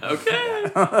 Okay.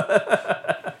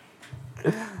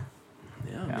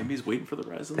 Yeah, maybe he's waiting for the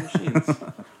rise of the machines.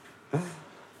 All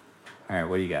right,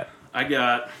 what do you got? I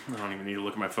don't even need to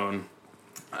look at my phone.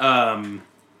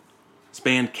 It's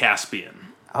band Caspian.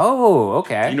 Oh,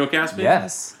 okay. You know Caspian?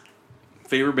 Yes.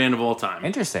 Favorite band of all time.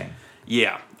 Interesting.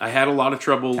 Yeah, I had a lot of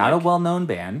trouble. Not a well-known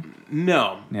band.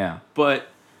 No. Yeah. But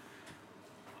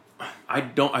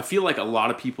I feel like a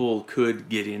lot of people could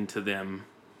get into them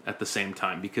at the same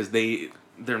time because they're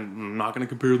not going to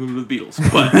compare them to the Beatles,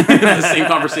 but in the same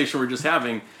conversation we're just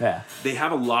having, Yeah. they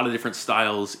have a lot of different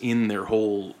styles in their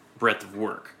whole breadth of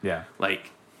work. Yeah.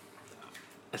 Like,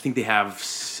 I think they have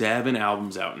 7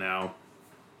 albums out now,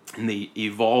 and they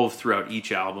evolve throughout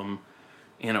each album,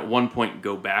 and at one point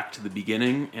go back to the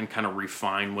beginning and kind of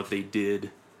refine what they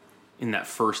did in that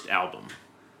first album.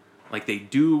 Like, they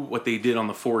do what they did on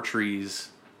the Four Trees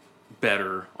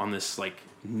better on this, like,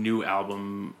 new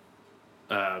album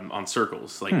on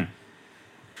Circles. Like,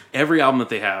 every album that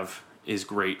they have is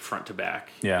great front to back.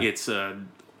 Yeah. It's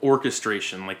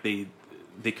orchestration. Like,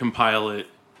 they compile it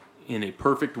in a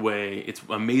perfect way. It's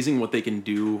amazing what they can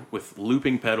do with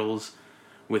looping pedals,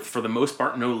 with, for the most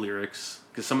part, no lyrics,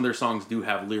 because some of their songs do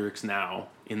have lyrics now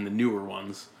in the newer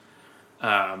ones.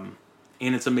 And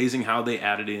it's amazing how they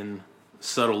added in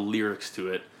subtle lyrics to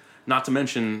it. Not to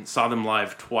mention, saw them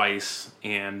live twice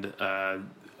and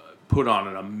put on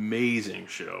an amazing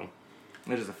show.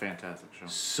 It is a fantastic show.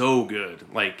 So good.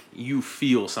 Like, you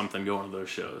feel something going to those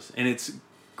shows. And it's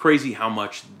crazy how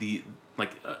much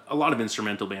a lot of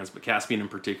instrumental bands, but Caspian in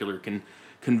particular, can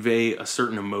convey a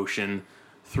certain emotion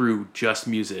through just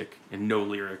music and no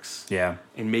lyrics. Yeah.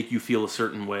 And make you feel a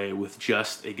certain way with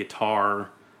just a guitar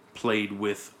played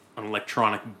with an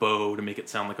electronic bow to make it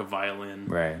sound like a violin.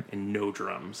 Right. And no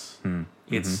drums.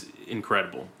 It's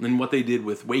incredible. And then what they did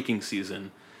with Waking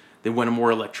Season, they went a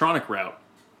more electronic route.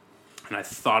 And I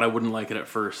thought I wouldn't like it at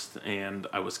first, and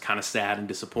I was kind of sad and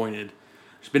disappointed.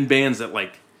 There's been bands that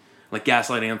like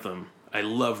Gaslight Anthem. I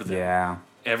loved them. Yeah.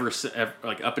 Ever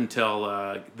like up until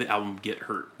the album Get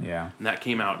Hurt. Yeah. And that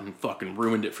came out and fucking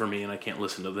ruined it for me, and I can't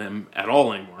listen to them at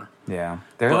all anymore. Yeah.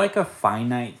 They're But- like a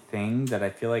finite thing that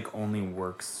I feel like only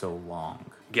works so long.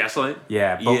 Gaslight?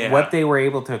 Yeah, but Yeah. what they were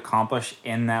able to accomplish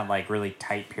in that like really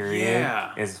tight period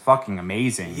Yeah. is fucking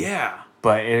amazing. Yeah.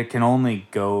 But it can only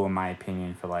go, in my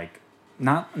opinion, for like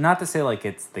not to say like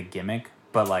it's the gimmick,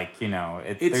 but like, you know,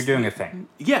 It's- they're doing a thing.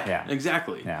 Yeah, Yeah.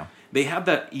 exactly. Yeah. They had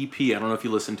that EP, I don't know if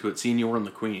you listened to it, Senior and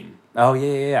the Queen, Oh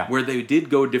yeah. where they did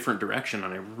go a different direction,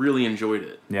 and I really enjoyed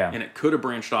it. Yeah. And it could have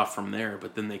branched off from there,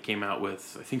 but then they came out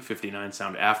with, I think, 59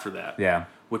 Sound after that. Yeah.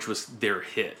 Which was their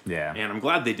hit. Yeah. And I'm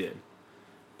glad they did.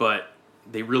 But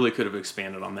they really could have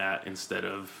expanded on that instead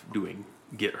of doing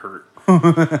Get Hurt,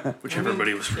 which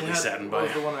everybody was really saddened What by.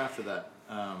 was the one after that?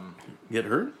 Get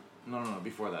Hurt? No,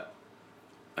 before that.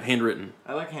 Handwritten.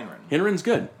 I like Handwritten. Handwritten's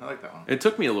good. I like that one. It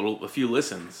took me a few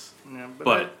listens. Yeah,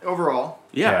 But- overall,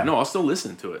 Yeah, Yeah. no, I'll still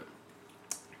listen to it.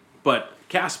 But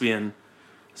Caspian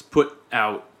has put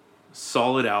out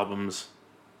solid albums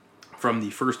from the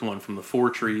first one, from the Four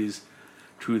Trees,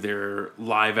 to their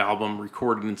live album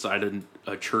recorded inside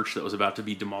a church that was about to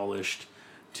be demolished,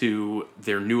 to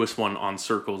their newest one on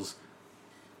Circles.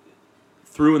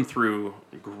 Through and through,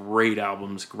 great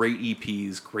albums, great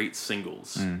EPs, great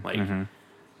singles.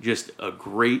 Just a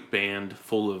great band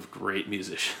full of great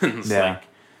musicians. Yeah.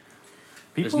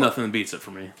 There's nothing that beats it for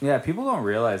me. Yeah, people don't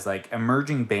realize like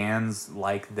emerging bands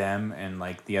like them and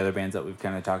like the other bands that we've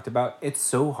kind of talked about, it's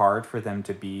so hard for them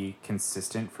to be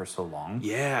consistent for so long.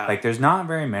 Yeah. Like there's not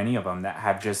very many of them that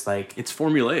have just like It's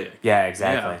formulaic. yeah,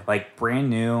 exactly. Yeah. Like brand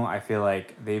new, I feel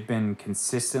like they've been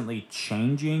consistently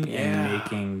changing Yeah. and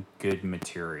making good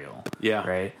material. Yeah.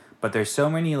 Right? But there's so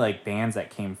many like bands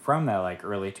that came from that like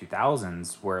early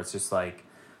 2000s where it's just like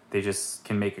they just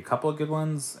can make a couple of good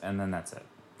ones and then that's it,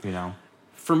 you know?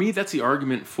 For me, that's the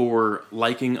argument for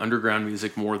liking underground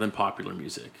music more than popular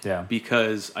music. Yeah.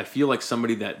 Because I feel like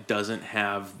somebody that doesn't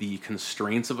have the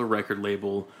constraints of a record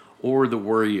label or the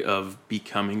worry of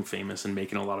becoming famous and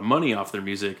making a lot of money off their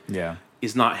music Yeah.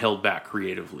 is not held back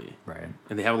creatively. Right.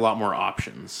 And they have a lot more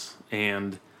options.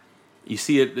 And you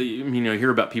see it, you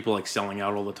hear about people like selling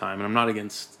out all the time. And I'm not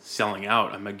against selling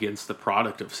out. I'm against the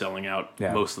product of selling out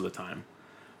Yeah. most of the time.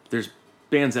 There's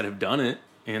bands that have done it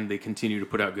and they continue to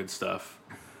put out good stuff.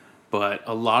 But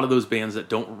a lot of those bands that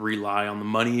don't rely on the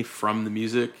money from the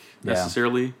music Yeah.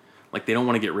 necessarily, like they don't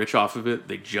want to get rich off of it,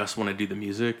 they just want to do the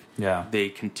music. Yeah. They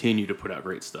continue to put out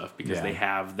great stuff because Yeah. they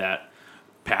have that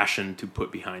passion to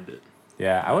put behind it.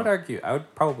 Yeah, I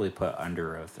would probably put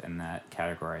Under Oath in that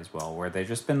category as well, where they've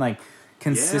just been like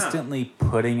consistently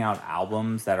putting out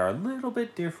albums that are a little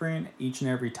bit different each and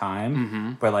every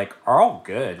time, but like are all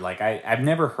good. Like I've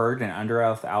never heard an Under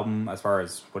Oath album as far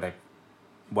as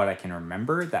what I can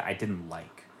remember that I didn't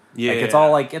like. Yeah.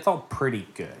 Like it's all pretty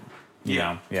good. You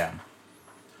Yeah. know? Yeah.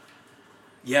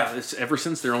 Yeah, it's ever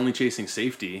since they're only chasing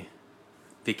safety,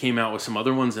 they came out with some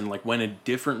other ones and like went a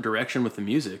different direction with the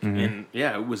music, and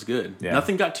yeah, it was good. Yeah.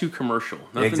 Nothing got too commercial.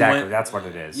 Nothing Exactly, went- that's what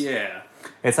it is. Yeah,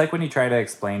 It's like when you try to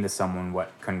explain to someone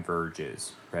what Converge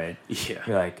is, right? yeah,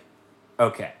 You're like,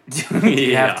 okay,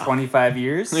 you have Yeah. 25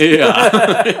 years?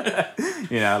 yeah.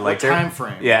 You know, What like they're- time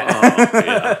frame? Yeah.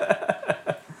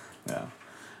 Yeah. yeah.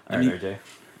 I All mean- right, RJ.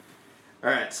 All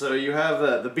right, so you have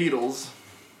the Beatles,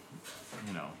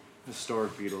 you know,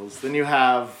 historic Beatles. Then you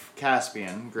have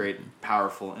Caspian, great,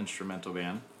 powerful instrumental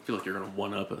band. I feel like you're gonna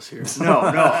one up us here. No,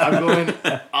 I'm going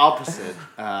opposite.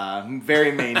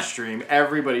 Very mainstream.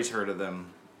 Everybody's heard of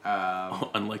them.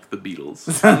 Unlike the Beatles.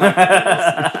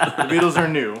 The Beatles are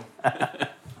new.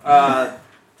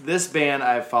 This band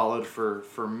I've followed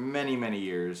for many, many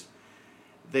years.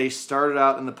 They started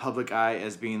out in the public eye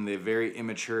as being the very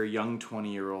immature young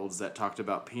 20-year-olds that talked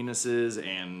about penises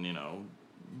and, you know,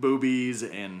 boobies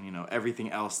and, you know,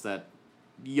 everything else that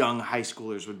young high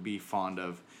schoolers would be fond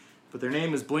of. But their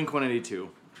name is Blink-182.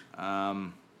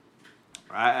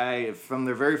 I from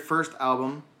their very first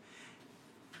album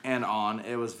and on,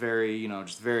 it was very, you know,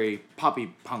 just very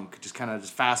poppy punk, just kind of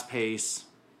just fast pace.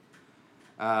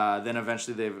 Then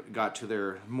eventually they got to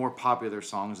their more popular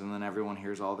songs, and then everyone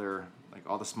hears all their, like,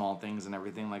 all the small things and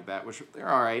everything like that, which they're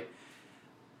all right.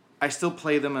 I still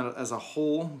play them as a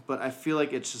whole, but I feel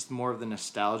like it's just more of the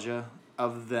nostalgia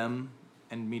of them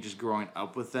and me just growing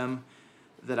up with them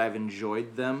that I've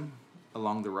enjoyed them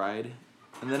along the ride.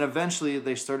 And then eventually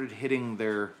they started hitting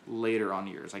their later on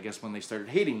years, I guess, when they started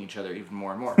hating each other even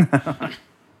more and more.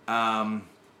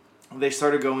 They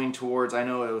started going towards, I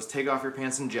know it was Take Off Your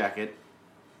Pants and Jacket.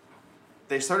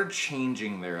 They started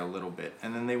changing there a little bit,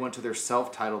 and then they went to their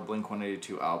self-titled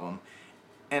Blink-182 album,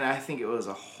 and I think it was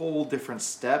a whole different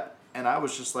step, and I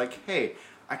was just like, hey,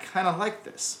 I kind of like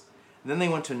this. And then they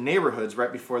went to Neighborhoods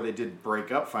right before they did break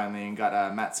up finally and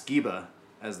got Matt Skiba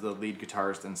as the lead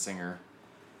guitarist and singer.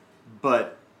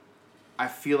 But I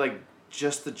feel like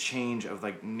just the change of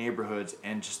like Neighborhoods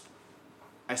and just,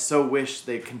 I so wish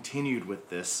they continued with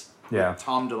this. Yeah. With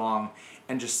Tom DeLonge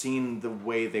and just seeing the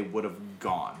way they would have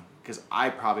gone. Because I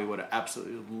probably would have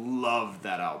absolutely loved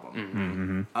that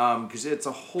album. Because it's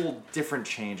a whole different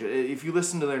change. If you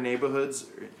listen to their Neighborhoods,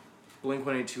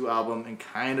 Blink-182 album, and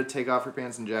kind of Take Off Your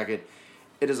Pants and Jacket,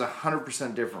 it is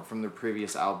 100% different from their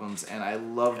previous albums. And I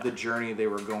love the journey they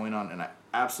were going on, and I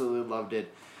absolutely loved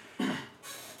it.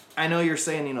 I know you're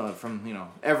saying, you know, from, you know,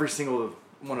 every single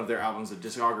one of their albums of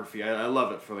discography, I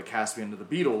love it, for the Caspian to the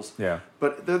Beatles. Yeah.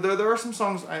 But there are some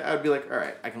songs I'd be like, all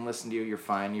right, I can listen to you. You're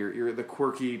fine. You're the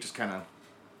quirky, just kind of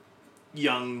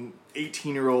young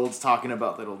 18-year-olds talking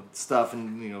about little stuff,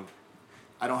 and, you know,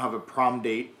 I don't have a prom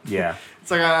date. Yeah.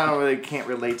 It's like I don't really can't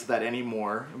relate to that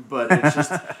anymore. But it's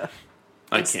just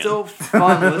it's can. still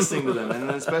fun listening to them, and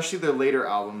then especially their later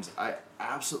albums. I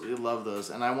absolutely love those,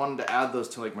 and I wanted to add those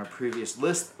to like my previous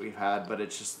list that we've had, but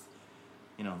it's just,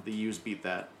 you know, the Used beat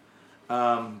that.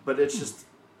 But it's just,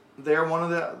 they're one of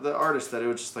the artists that it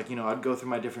was just like, you know, I'd go through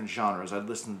my different genres. I'd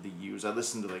listen to the Used. I'd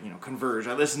listen to, like, you know, Converge.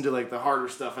 I'd listen to like the harder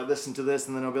stuff. I'd listen to this,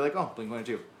 and then I'll be like, oh,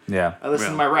 Blink-182. Yeah. I listen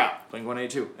to Really? my rap,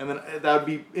 Blink-182, and then that would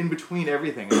be in between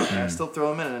everything. And I still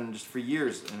throw them in, and just for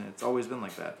years, and it's always been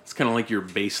like that. It's kind of like your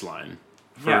baseline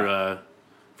Yeah.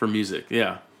 for music.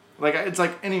 Yeah. Like, it's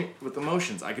like any with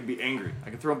emotions. I could be angry. I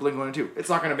could throw on Blink-182. It's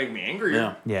not gonna make me angry.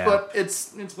 Yeah. Yeah. But it's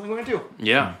Blink-182.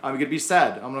 Yeah. I'm gonna be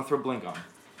sad. I'm gonna throw Blink on.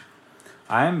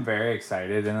 I'm very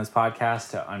excited in this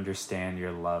podcast to understand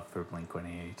your love for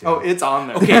Blink-182. Oh, it's on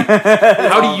there. Okay.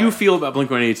 How do you feel about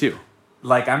Blink-182?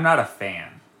 Like, I'm not a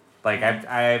fan. Like,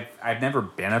 I've never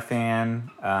been a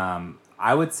fan.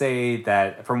 I would say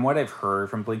that from what I've heard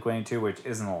from Blink-182, which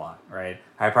isn't a lot, right?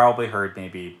 I probably heard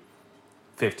maybe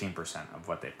 15% of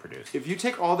what they've produced. If you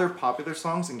take all their popular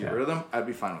songs and get rid of them, I'd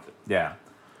be fine with it. Yeah.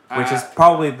 Which is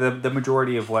probably the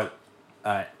majority of what...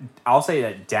 I'll say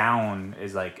that Down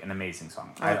is like an amazing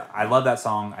song. I love that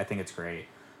song. I think it's great.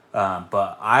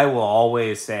 But I will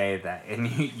always say that, and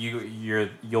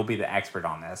you'll be the expert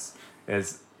on this,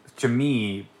 is to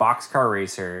me, Boxcar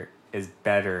Racer is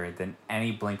better than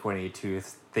any Blink-182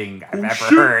 thing I've ever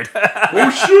heard. Oh,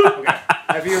 shit.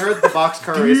 Have you heard the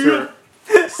Boxcar Racer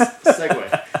segue?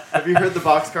 Have you heard the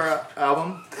Boxcar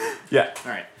album? Yeah.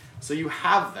 All right. So you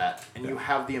have that, and you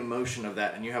have the emotion of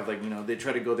that, and you have, like, you know, they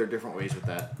try to go their different ways with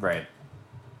that. Right.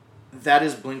 That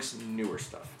is Blink's newer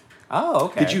stuff. Oh,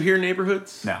 okay. Did you hear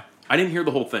Neighborhoods? No. I didn't hear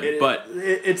the whole thing, but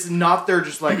It's not their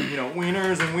just like, you know,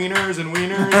 wieners and wieners and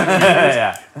wieners. And wieners.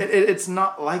 Yeah. It's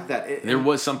not like that. there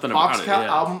was something about it. Boxcar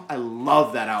Yeah. album, I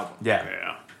love that album. Yeah.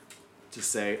 Yeah. To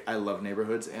say I love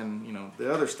Neighborhoods and, you know,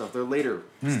 the other stuff, their later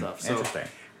stuff. So Interesting.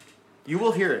 you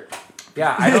will hear it.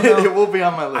 Yeah, I don't know. It will be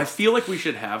on my I list. feel like we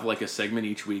should have like a segment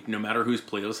each week, no matter whose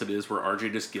playlist it is, where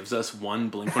RJ just gives us one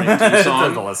Blink-182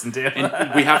 song, to listen to.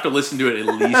 and we have to listen to it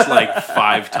at least like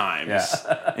 5 times,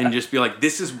 Yeah. and just be like,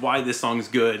 "This is why this song's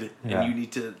good, and Yeah. you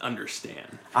need to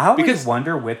understand." I always Because-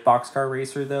 wonder with Boxcar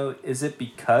Racer though, is it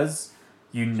because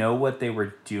you know what they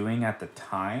were doing at the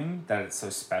time that it's so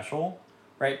special,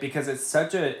 right? Because it's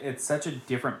such a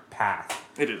different path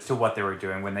It is. to what they were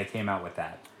doing when they came out with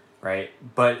that, right?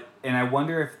 And I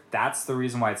wonder if that's the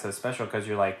reason why it's so special, because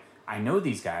you're like, I know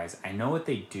these guys, I know what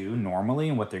they do normally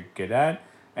and what they're good at,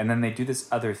 and then they do this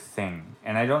other thing,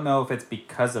 and I don't know if it's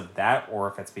because of that or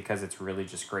if it's because it's really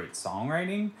just great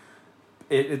songwriting.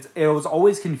 It was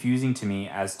always confusing to me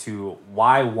as to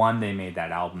why, one, they made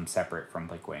that album separate from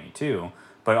Blink-182,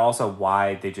 but also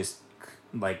why they just,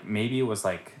 like, maybe it was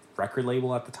like record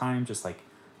label at the time, just like,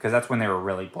 because that's when they were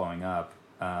really blowing up.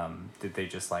 Did they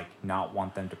just like not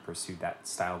want them to pursue that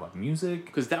style of music?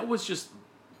 Because that was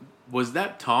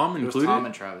that Tom It was included? Tom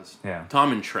and Travis. Yeah.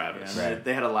 Tom and Yeah, Travis. and Right.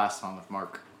 they had a last song with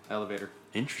Mark, Elevator,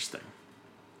 Interesting.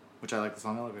 which I like the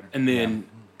song Elevator. And then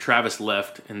Travis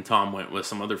left, and Tom went with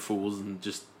some other fools and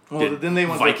just Well, did then they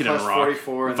went to Vicodin Plus Rock,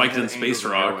 44 and they Vicodin had Space Angels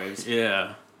and Rock. Airwaves.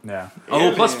 Yeah. Yeah.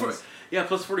 Oh, plus Aliens.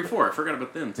 plus 44. I forgot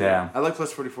about them too. Yeah. I like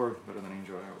Plus 44 better than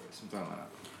Angel Airways. Something like that.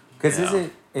 Because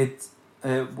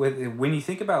Yeah. when you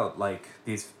think about like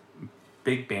these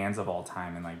big bands of all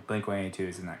time, and like Blink-182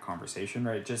 is in that conversation,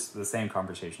 right? Just the same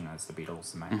conversation as the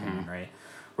Beatles, in my opinion, right?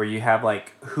 Where you have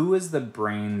like, who is the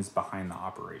brains behind the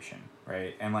operation,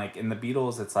 right? And like in the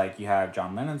Beatles, it's like you have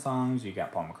John Lennon songs, you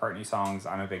got Paul McCartney songs.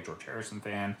 I'm a big George Harrison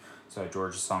fan, so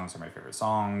George's songs are my favorite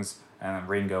songs. And then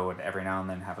Ringo would every now and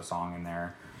then have a song in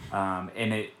there,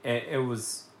 and it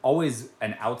was always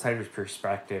an outsider's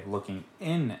perspective looking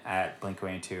in at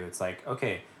Blink-182. It's like,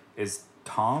 okay, is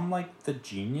Tom like the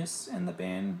genius in the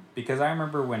band? Because I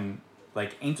remember when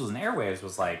like Angels and Airwaves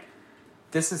was like,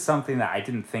 this is something that I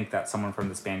didn't think that someone from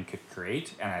this band could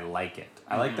create, and I like it.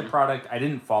 I like the product. I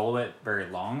didn't follow it very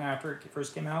long after it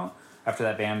first came out, after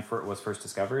that band was first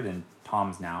discovered, and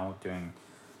Tom's now doing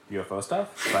UFO stuff.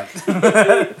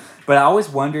 But but I always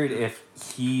wondered if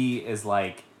he is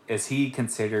like, is he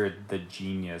considered the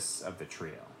genius of the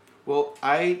trio? Well,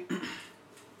 I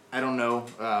don't know,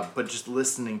 but just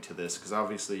listening to this, because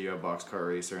obviously you have Boxcar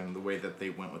Racer and the way that they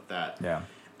went with that. Yeah.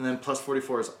 And then Plus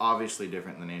 44 is obviously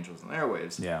different than Angels and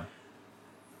Airwaves. Yeah.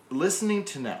 Listening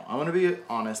to now, I want to be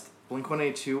honest,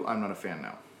 Blink-182, I'm not a fan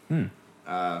now.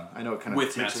 I know it kind of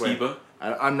With takes Matt away. Skiba?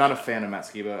 I'm not a fan of Matt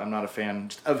Skiba. I'm not a fan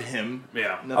just of him.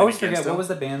 Yeah. Nothing I always against forget, him. what was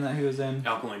the band that he was in?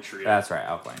 Alkaline Trio. That's right,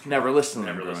 Alkaline. Never listened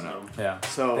to him Never growing listened up. to them. Yeah.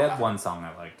 So they had one song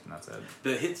I liked, and that's it.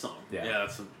 The hit song. Yeah.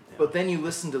 That's But then you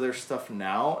listen to their stuff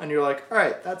now, and you're like, all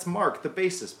right, that's Mark, the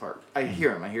bassist part. I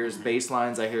hear him. I hear his bass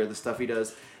lines. I hear the stuff he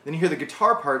does. Then you hear the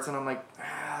guitar parts, and I'm like,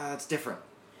 that's different.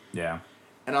 Yeah.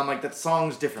 And I'm like, that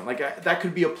song's different. Like, that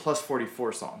could be a Plus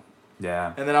 44 song.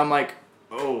 Yeah. And then I'm like,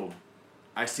 oh,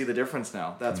 I see the difference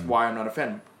now. That's why I'm not a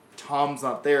fan. Tom's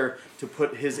not there to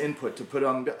put his input, to put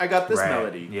on, I got this Right.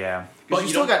 melody. Yeah. Because But you you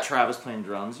still don't- got Travis playing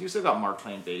drums. You still got Mark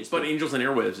playing bass. But Angels and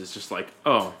Airwaves is just like,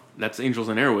 oh, that's Angels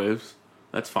and Airwaves.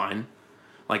 That's fine.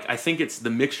 Like, I think it's the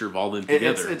mixture of all them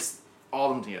together. it's all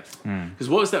of them together. Because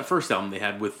what was that first album they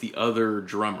had with the other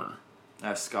drummer?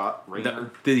 Scott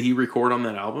Rayner. Did he record on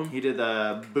that album? He did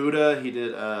Buddha, he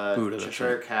did Buddha, that's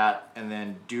Cheshire right. Cat, and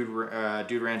then Dude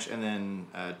Ranch, and then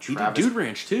He Travis. did Dude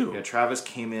Ranch too. Yeah, Travis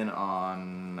came in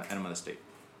on Enema of the State.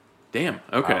 Damn.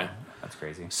 Okay. Wow, that's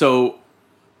crazy. So,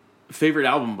 favorite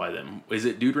album by them, is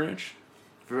it Dude Ranch?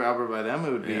 For Albert by them,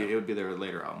 it Yeah. would be their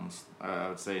later albums. I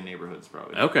would say Neighborhoods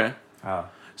probably. Okay. Oh.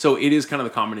 So it is kind of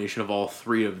the combination of all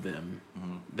three of them.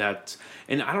 That,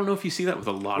 and I don't know if you see that with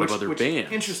a lot of other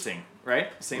bands. Interesting,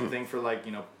 right? Same thing for like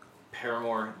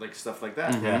Paramore, like stuff like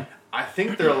that. Yeah. I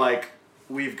think they're like,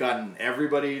 we've gotten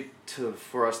everybody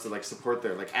for us to like support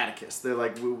their, like Atticus. They're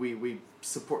like, we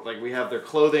support, like we have their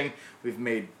clothing, we've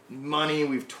made money,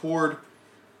 we've toured.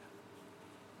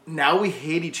 Now we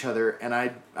hate each other, and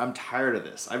I'm tired of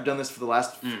this. I've done this for the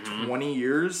last 20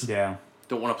 years. Yeah.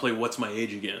 Don't want to play What's My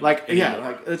Age again. Like, yeah,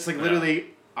 anymore. like it's like literally,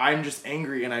 I'm just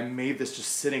angry, and I made this just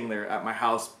sitting there at my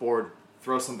house, bored.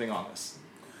 Throw something on this.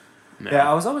 No. Yeah,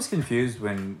 I was always confused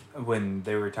when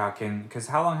they were talking, because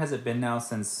how long has it been now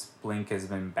since Blink has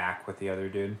been back with the other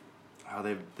dude? Oh,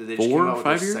 they just 4 came or out with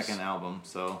 5 their years? second album,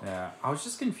 so Yeah, I was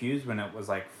just confused when it was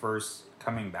like first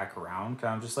coming back around, because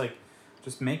I'm just like,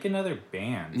 just make another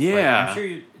band. Like, Yeah. I'm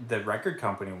sure the record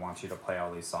company wants you to play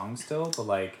all these songs still, but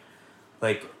like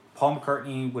Paul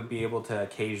McCartney would be able to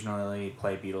occasionally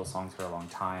play Beatles songs for a long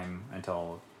time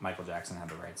until Michael Jackson had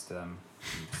the rights to them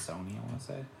from Sony, I want to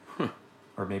say.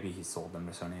 or maybe he sold them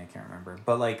to Sony. I can't remember.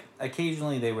 But like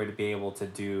occasionally they would be able to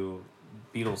do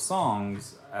Beatles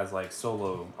songs as like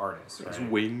solo artists, right? As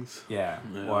Wings. Yeah.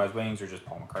 Well, as Wings or just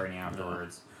Paul McCartney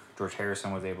afterwards. George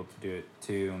Harrison was able to do it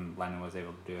too, and Lennon was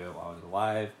able to do it while he was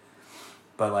alive.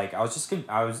 But like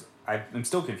I'm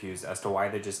still confused as to why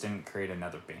they just didn't create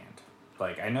another band.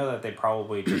 Like I know that they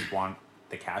probably just want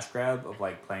the cash grab of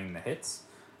like playing the hits,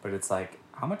 but it's like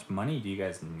how much money do you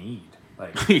guys need?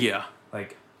 Like Yeah.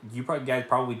 like you guys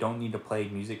probably don't need to play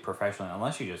music professionally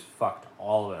unless you just fucked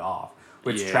all of it off.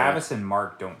 Which Travis and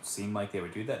Mark don't seem like they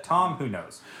would do that. Tom, who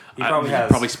knows? He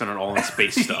probably spent it all on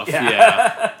space stuff.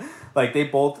 Yeah. Like they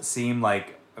both seem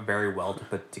like very well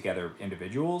put together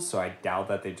individuals, so I doubt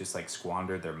that they just like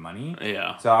squandered their money.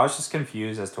 Yeah. So I was just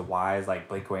confused as to why is like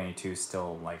Blink-182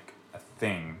 still like a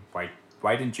thing.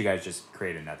 Why didn't you guys just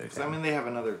create another thing? I mean, they have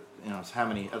another, how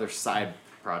many other side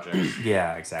projects?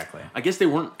 Yeah, exactly. I guess they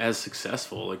weren't as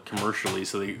successful like commercially,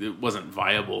 so it wasn't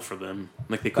viable for them.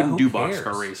 Like they couldn't do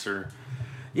Boxcar Racer.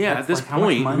 Yeah, at this like,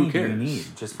 point, how much money who cares? do you need?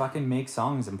 Just fucking make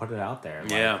songs and put it out there.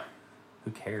 Like, Yeah.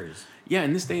 Who cares? Yeah,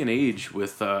 in this day and age,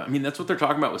 with that's what they're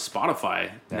talking about with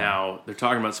Spotify now. They're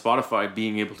talking about Spotify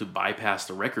being able to bypass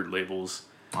the record labels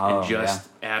and just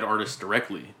add artists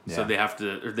directly, so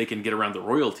they can get around the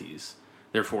royalties,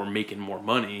 therefore making more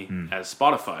money as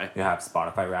Spotify. You have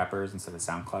Spotify rappers instead of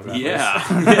SoundCloud rappers.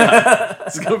 Yeah,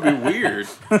 it's gonna be weird.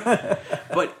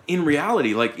 But in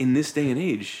reality, like in this day and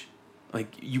age,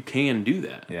 like you can do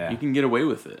that. Yeah. You can get away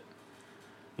with it.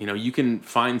 You can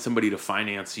find somebody to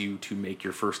finance you to make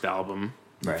your first album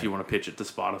if you want to pitch it to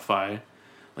Spotify.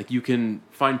 Like you can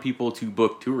find people to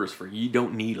book tours for you. You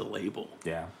don't need a label.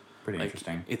 Yeah, pretty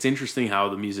interesting. It's interesting how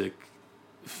the music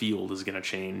field is going to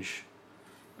change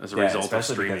as a result of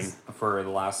streaming.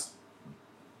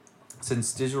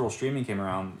 Since digital streaming came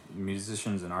around,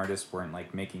 musicians and artists weren't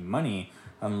like making money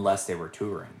unless they were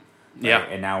touring. Right? Yeah.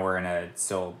 And now we're in a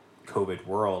still COVID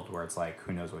world where it's like,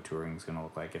 who knows what touring is going to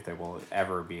look like, if they will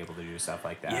ever be able to do stuff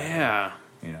like that. Yeah.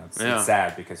 It's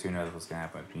sad because who knows what's going to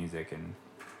happen with music, and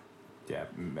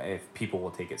if people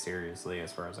will take it seriously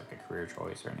as far as like a career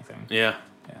choice or anything. Yeah.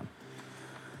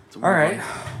 All right.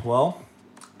 Well,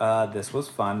 this was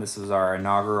fun. This is our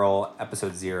inaugural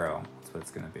episode 0. That's what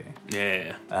it's going to be.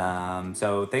 Yeah.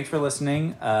 So thanks for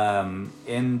listening.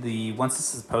 Once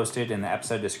this is posted in the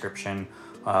episode description,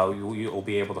 you'll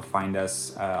be able to find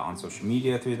us on social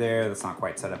media through there. That's not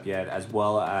quite set up yet, as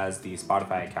well as the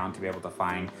Spotify account to be able to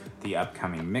find the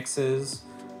upcoming mixes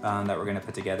that we're going to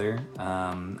put together.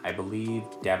 I believe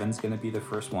Devin's going to be the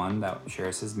first one that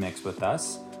shares his mix with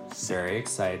us. Very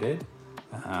excited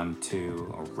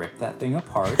to rip that thing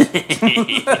apart. It's going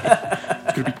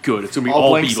to be good. It's going to be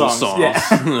all Beatles songs.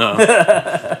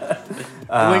 Yeah.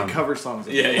 Blink cover songs.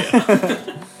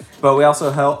 Yeah. But we also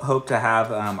hope to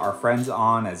have our friends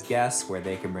on as guests where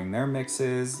they can bring their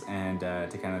mixes and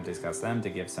to kind of discuss them, to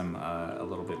give some a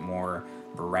little bit more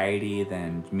variety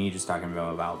than me just talking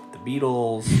about the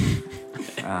Beatles,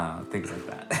 things like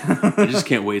that. I just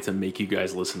can't wait to make you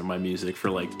guys listen to my music for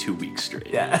like 2 weeks straight.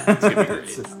 Yeah. It's going to be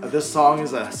great. This song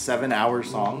is a 7-hour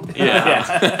song.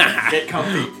 Yeah. Get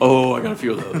comfy. Oh, I got a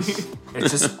few of those. It's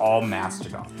just all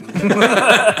Mastodon.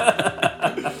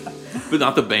 But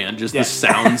not the band, just the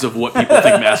sounds of what people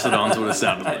think Mastodons would have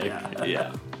sounded like.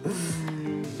 Yeah.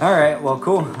 All right. Well,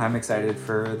 cool. I'm excited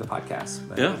for the podcast.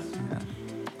 Yeah.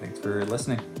 Thanks for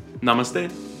listening.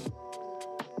 Namaste.